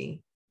or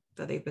empty,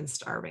 that they've been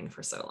starving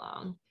for so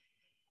long.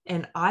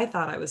 And I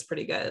thought I was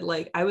pretty good.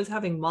 Like I was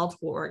having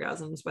multiple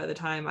orgasms by the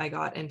time I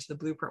got into the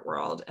blueprint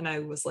world. And I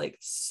was like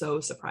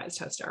so surprised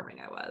how starving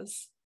I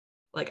was.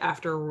 Like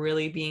after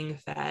really being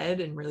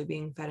fed and really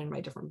being fed in my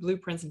different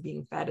blueprints and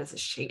being fed as a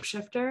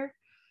shapeshifter,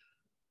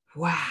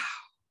 wow,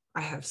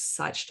 I have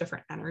such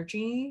different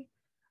energy.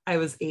 I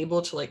was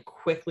able to like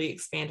quickly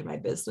expand my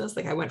business.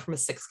 Like I went from a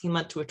 6K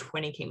month to a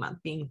 20K month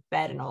being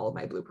fed in all of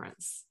my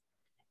blueprints.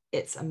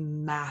 It's a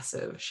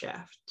massive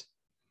shift.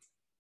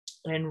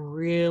 And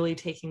really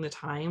taking the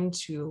time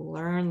to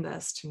learn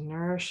this, to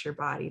nourish your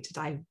body, to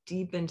dive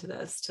deep into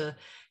this, to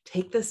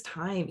take this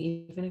time,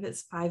 even if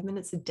it's 5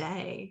 minutes a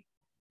day,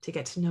 to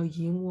get to know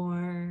you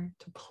more,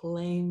 to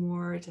play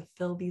more, to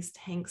fill these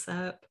tanks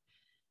up.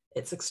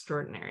 It's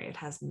extraordinary. It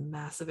has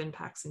massive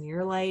impacts in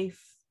your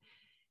life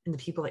and the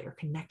people that you're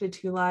connected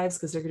to lives,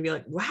 because they're going to be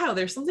like, wow,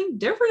 there's something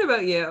different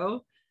about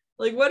you.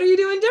 Like, what are you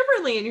doing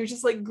differently? And you're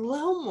just like,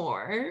 glow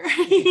more.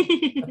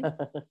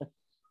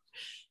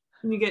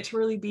 And you get to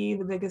really be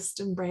the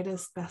biggest and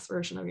brightest, best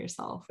version of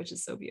yourself, which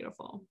is so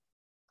beautiful.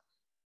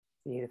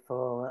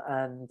 Beautiful.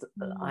 And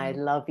I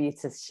love you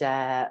to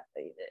share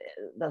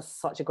that's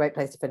such a great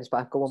place to finish, but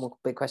I've got one more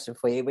big question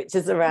for you, which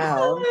is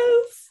around,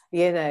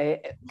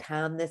 Yes.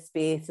 can this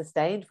be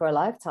sustained for a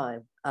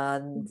lifetime?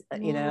 And I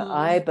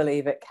Mm.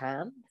 believe it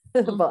can,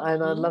 but I'd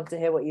Mhm. love to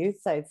hear what you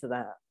say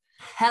to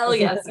Hell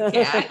yes, it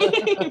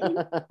can.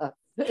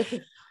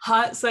 that.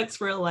 Hot sex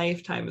for a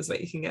lifetime is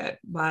what you can get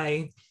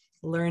by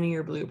learning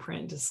your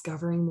blueprint,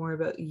 discovering more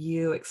about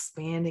you,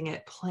 expanding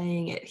it,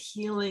 playing it,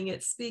 healing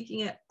it,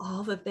 speaking it,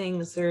 all the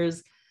things.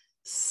 There's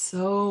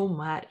so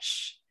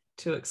much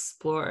to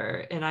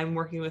explore. And I'm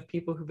working with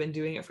people who've been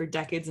doing it for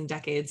decades and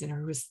decades and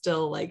who are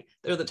still like,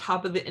 they're the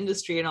top of the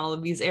industry in all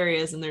of these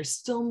areas. And there's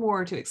still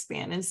more to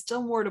expand and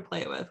still more to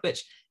play with,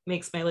 which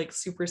makes my like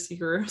super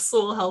seeker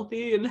soul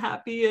healthy and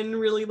happy and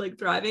really like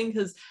thriving,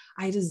 because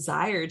I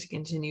desire to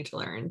continue to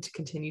learn, to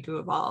continue to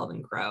evolve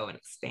and grow and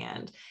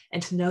expand,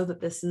 and to know that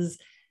this is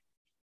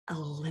a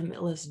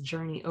limitless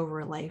journey over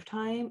a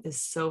lifetime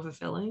is so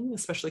fulfilling,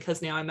 especially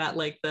because now I'm at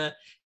like the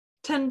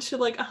 10 to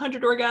like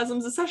 100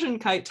 orgasms a session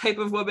type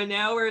of woman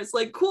now, where it's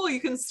like, cool,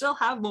 you can still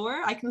have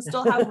more. I can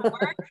still have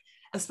more,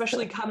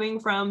 especially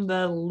coming from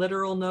the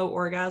literal no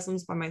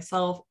orgasms by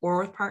myself or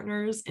with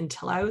partners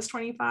until I was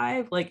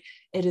 25. Like,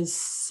 it is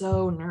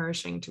so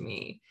nourishing to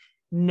me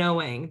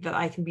knowing that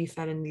I can be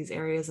fed in these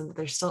areas and that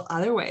there's still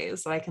other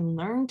ways that I can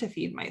learn to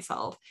feed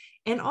myself.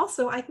 And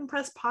also, I can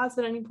press pause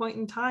at any point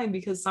in time,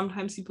 because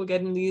sometimes people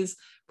get in these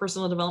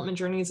personal development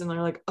journeys and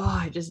they're like, oh,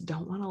 I just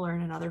don't want to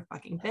learn another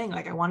fucking thing.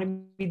 Like, I want to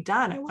be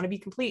done. I want to be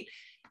complete.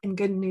 And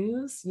good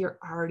news, you're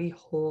already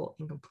whole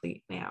and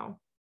complete now.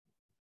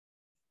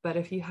 But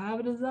if you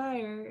have a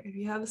desire, if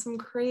you have some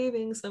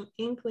craving, some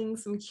inkling,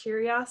 some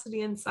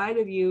curiosity inside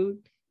of you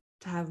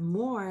to have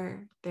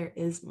more, there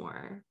is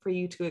more for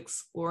you to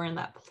explore in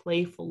that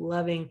playful,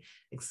 loving,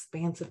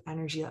 expansive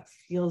energy that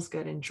feels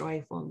good and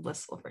joyful and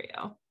blissful for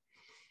you.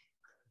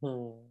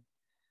 Hmm.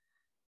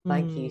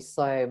 Thank you Mm.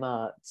 so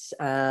much.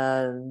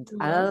 And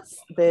You're as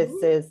this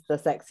welcome. is the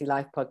Sexy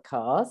Life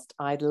podcast,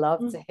 I'd love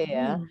to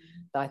hear, Mhm.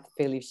 I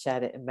feel you've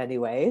shared it in many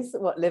ways,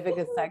 what living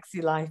a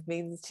sexy life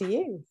means to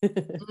you.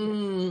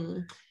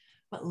 Mm.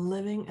 What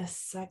living a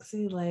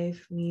sexy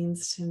life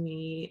means to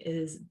me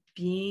is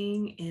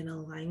being in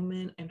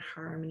alignment and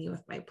harmony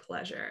with my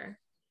pleasure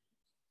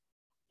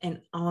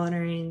and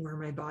honoring where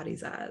my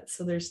body's at.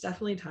 So there's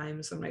definitely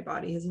times when my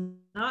body has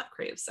not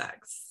craved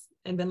sex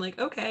and been like,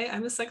 okay,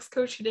 I'm a sex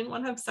coach who didn't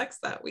want to have sex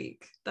that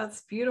week.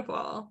 That's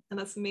beautiful and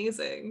that's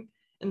amazing.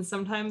 And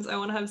sometimes I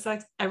want to have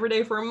sex every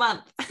day for a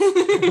month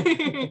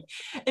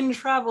and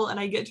travel, and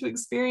I get to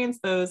experience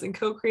those and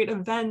co-create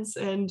events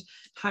and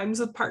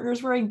times with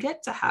partners where I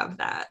get to have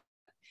that.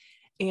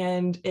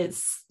 And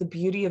it's the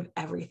beauty of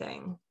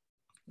everything,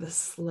 the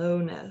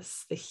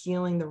slowness, the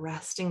healing, the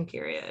resting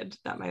period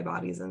that my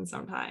body's in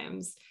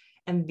sometimes,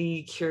 and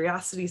the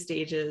curiosity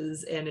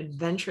stages and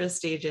adventurous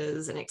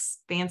stages and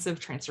expansive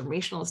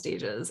transformational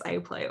stages I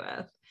play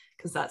with,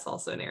 because that's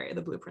also an area of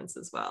the blueprints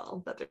as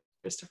well, that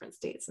there's different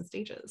states and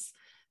stages.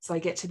 So I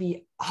get to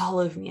be all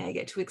of me. I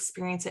get to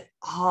experience it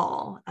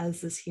all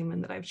as this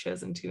human that I've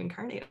chosen to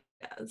incarnate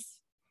as.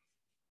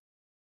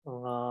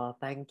 Oh,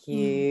 thank Mm.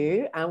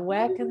 you. And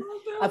where You're can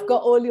I've welcome.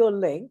 got all your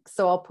links,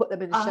 so I'll put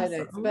them in the show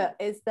notes. Awesome. But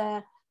is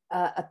there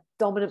a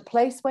dominant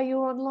place where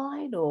you're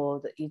online, or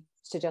that you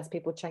suggest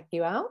people check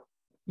you out?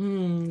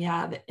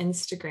 Yeah, the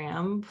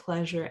Instagram,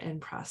 Pleasure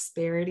and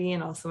Prosperity,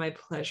 and also my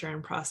Pleasure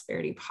and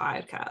Prosperity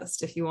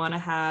podcast. If you want to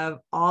have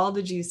all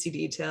the juicy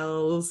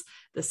details,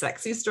 the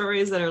sexy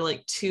stories that are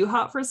like too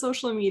hot for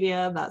social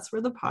media, that's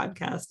where the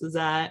podcast is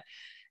at.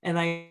 And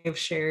I've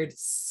shared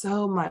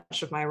so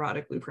much of my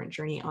erotic blueprint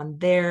journey on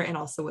there and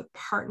also with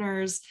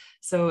partners.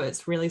 So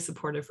it's really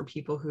supportive for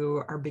people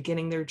who are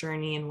beginning their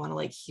journey and want to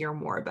like hear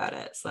more about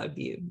it. So that'd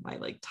be my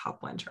like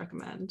top one to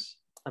recommend.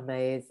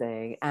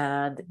 Amazing.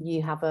 And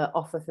you have an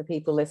offer for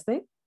people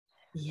listening?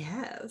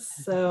 Yes.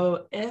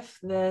 So if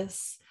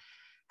this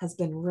has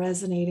been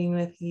resonating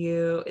with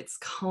you, it's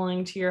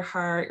calling to your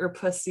heart, your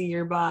pussy,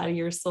 your body,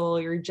 your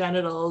soul, your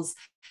genitals,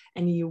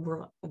 and you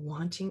were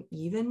wanting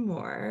even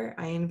more,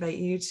 I invite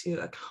you to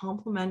a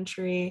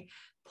complimentary,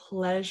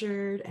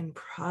 pleasured, and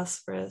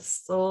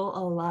prosperous soul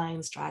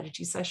aligned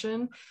strategy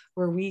session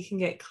where we can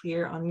get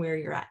clear on where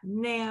you're at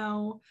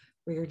now,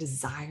 where you're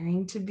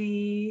desiring to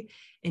be,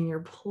 in your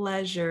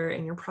pleasure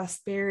and your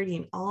prosperity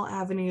in all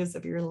avenues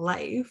of your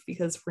life,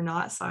 because we're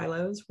not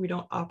silos. We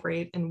don't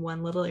operate in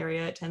one little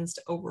area. It tends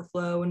to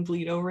overflow and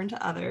bleed over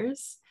into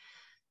others.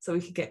 So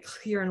we can get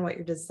clear on what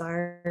you're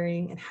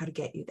desiring and how to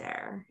get you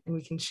there. And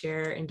we can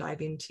share and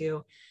dive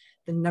into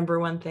the number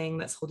one thing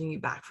that's holding you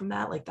back from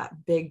that, like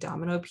that big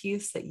domino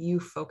piece that you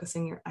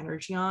focusing your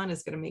energy on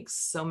is going to make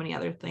so many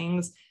other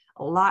things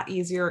a lot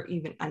easier,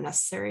 even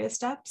unnecessary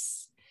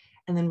steps.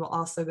 And then we'll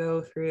also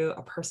go through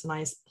a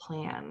personalized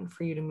plan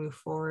for you to move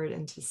forward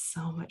into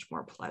so much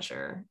more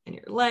pleasure in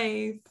your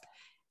life,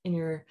 in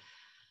your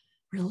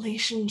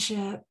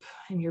relationship,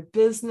 in your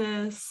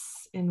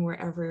business, and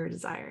wherever you're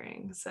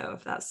desiring. So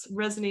if that's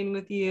resonating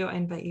with you, I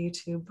invite you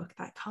to book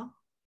that call.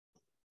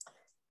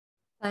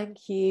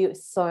 Thank you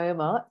so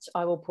much.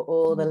 I will put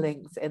all the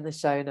links in the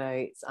show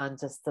notes, and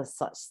just there's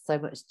so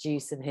much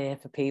juice in here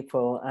for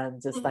people,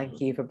 and just thank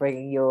you for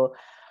bringing your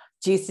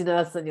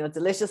juiciness and your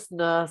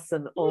deliciousness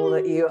and all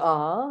that you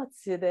are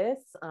to this.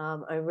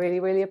 I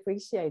really, really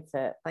appreciate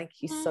it. Thank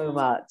you so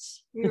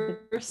much. You're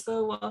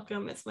so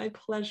welcome. It's my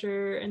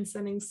pleasure, and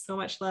sending so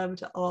much love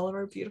to all of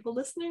our beautiful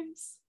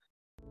listeners.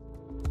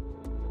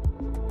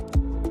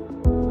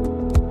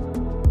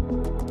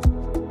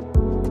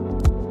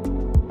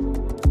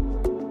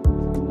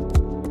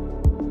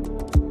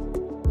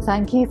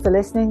 Thank you for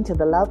listening to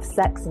the Love,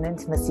 Sex and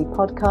Intimacy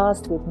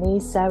podcast with me,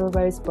 Sarah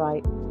Rose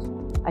Bright.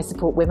 I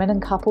support women and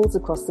couples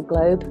across the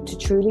globe to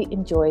truly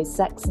enjoy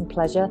sex and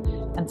pleasure,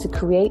 and to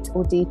create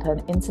or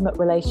deepen intimate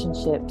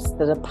relationships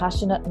that are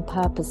passionate and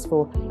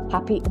purposeful,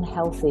 happy and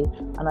healthy,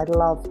 and I'd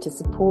love to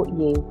support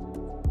you.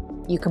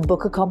 You can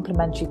book a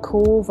complimentary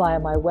call via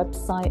my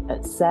website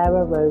at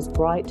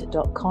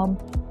sarahrosebright.com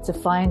to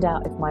find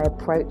out if my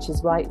approach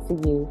is right for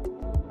you.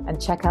 And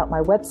check out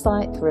my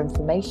website for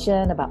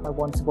information about my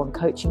one-to-one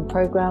coaching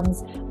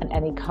programs and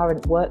any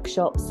current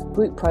workshops,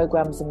 group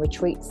programs and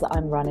retreats that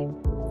I'm running.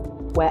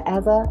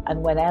 Wherever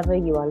and whenever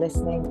you are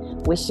listening,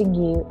 wishing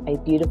you a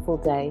beautiful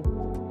day.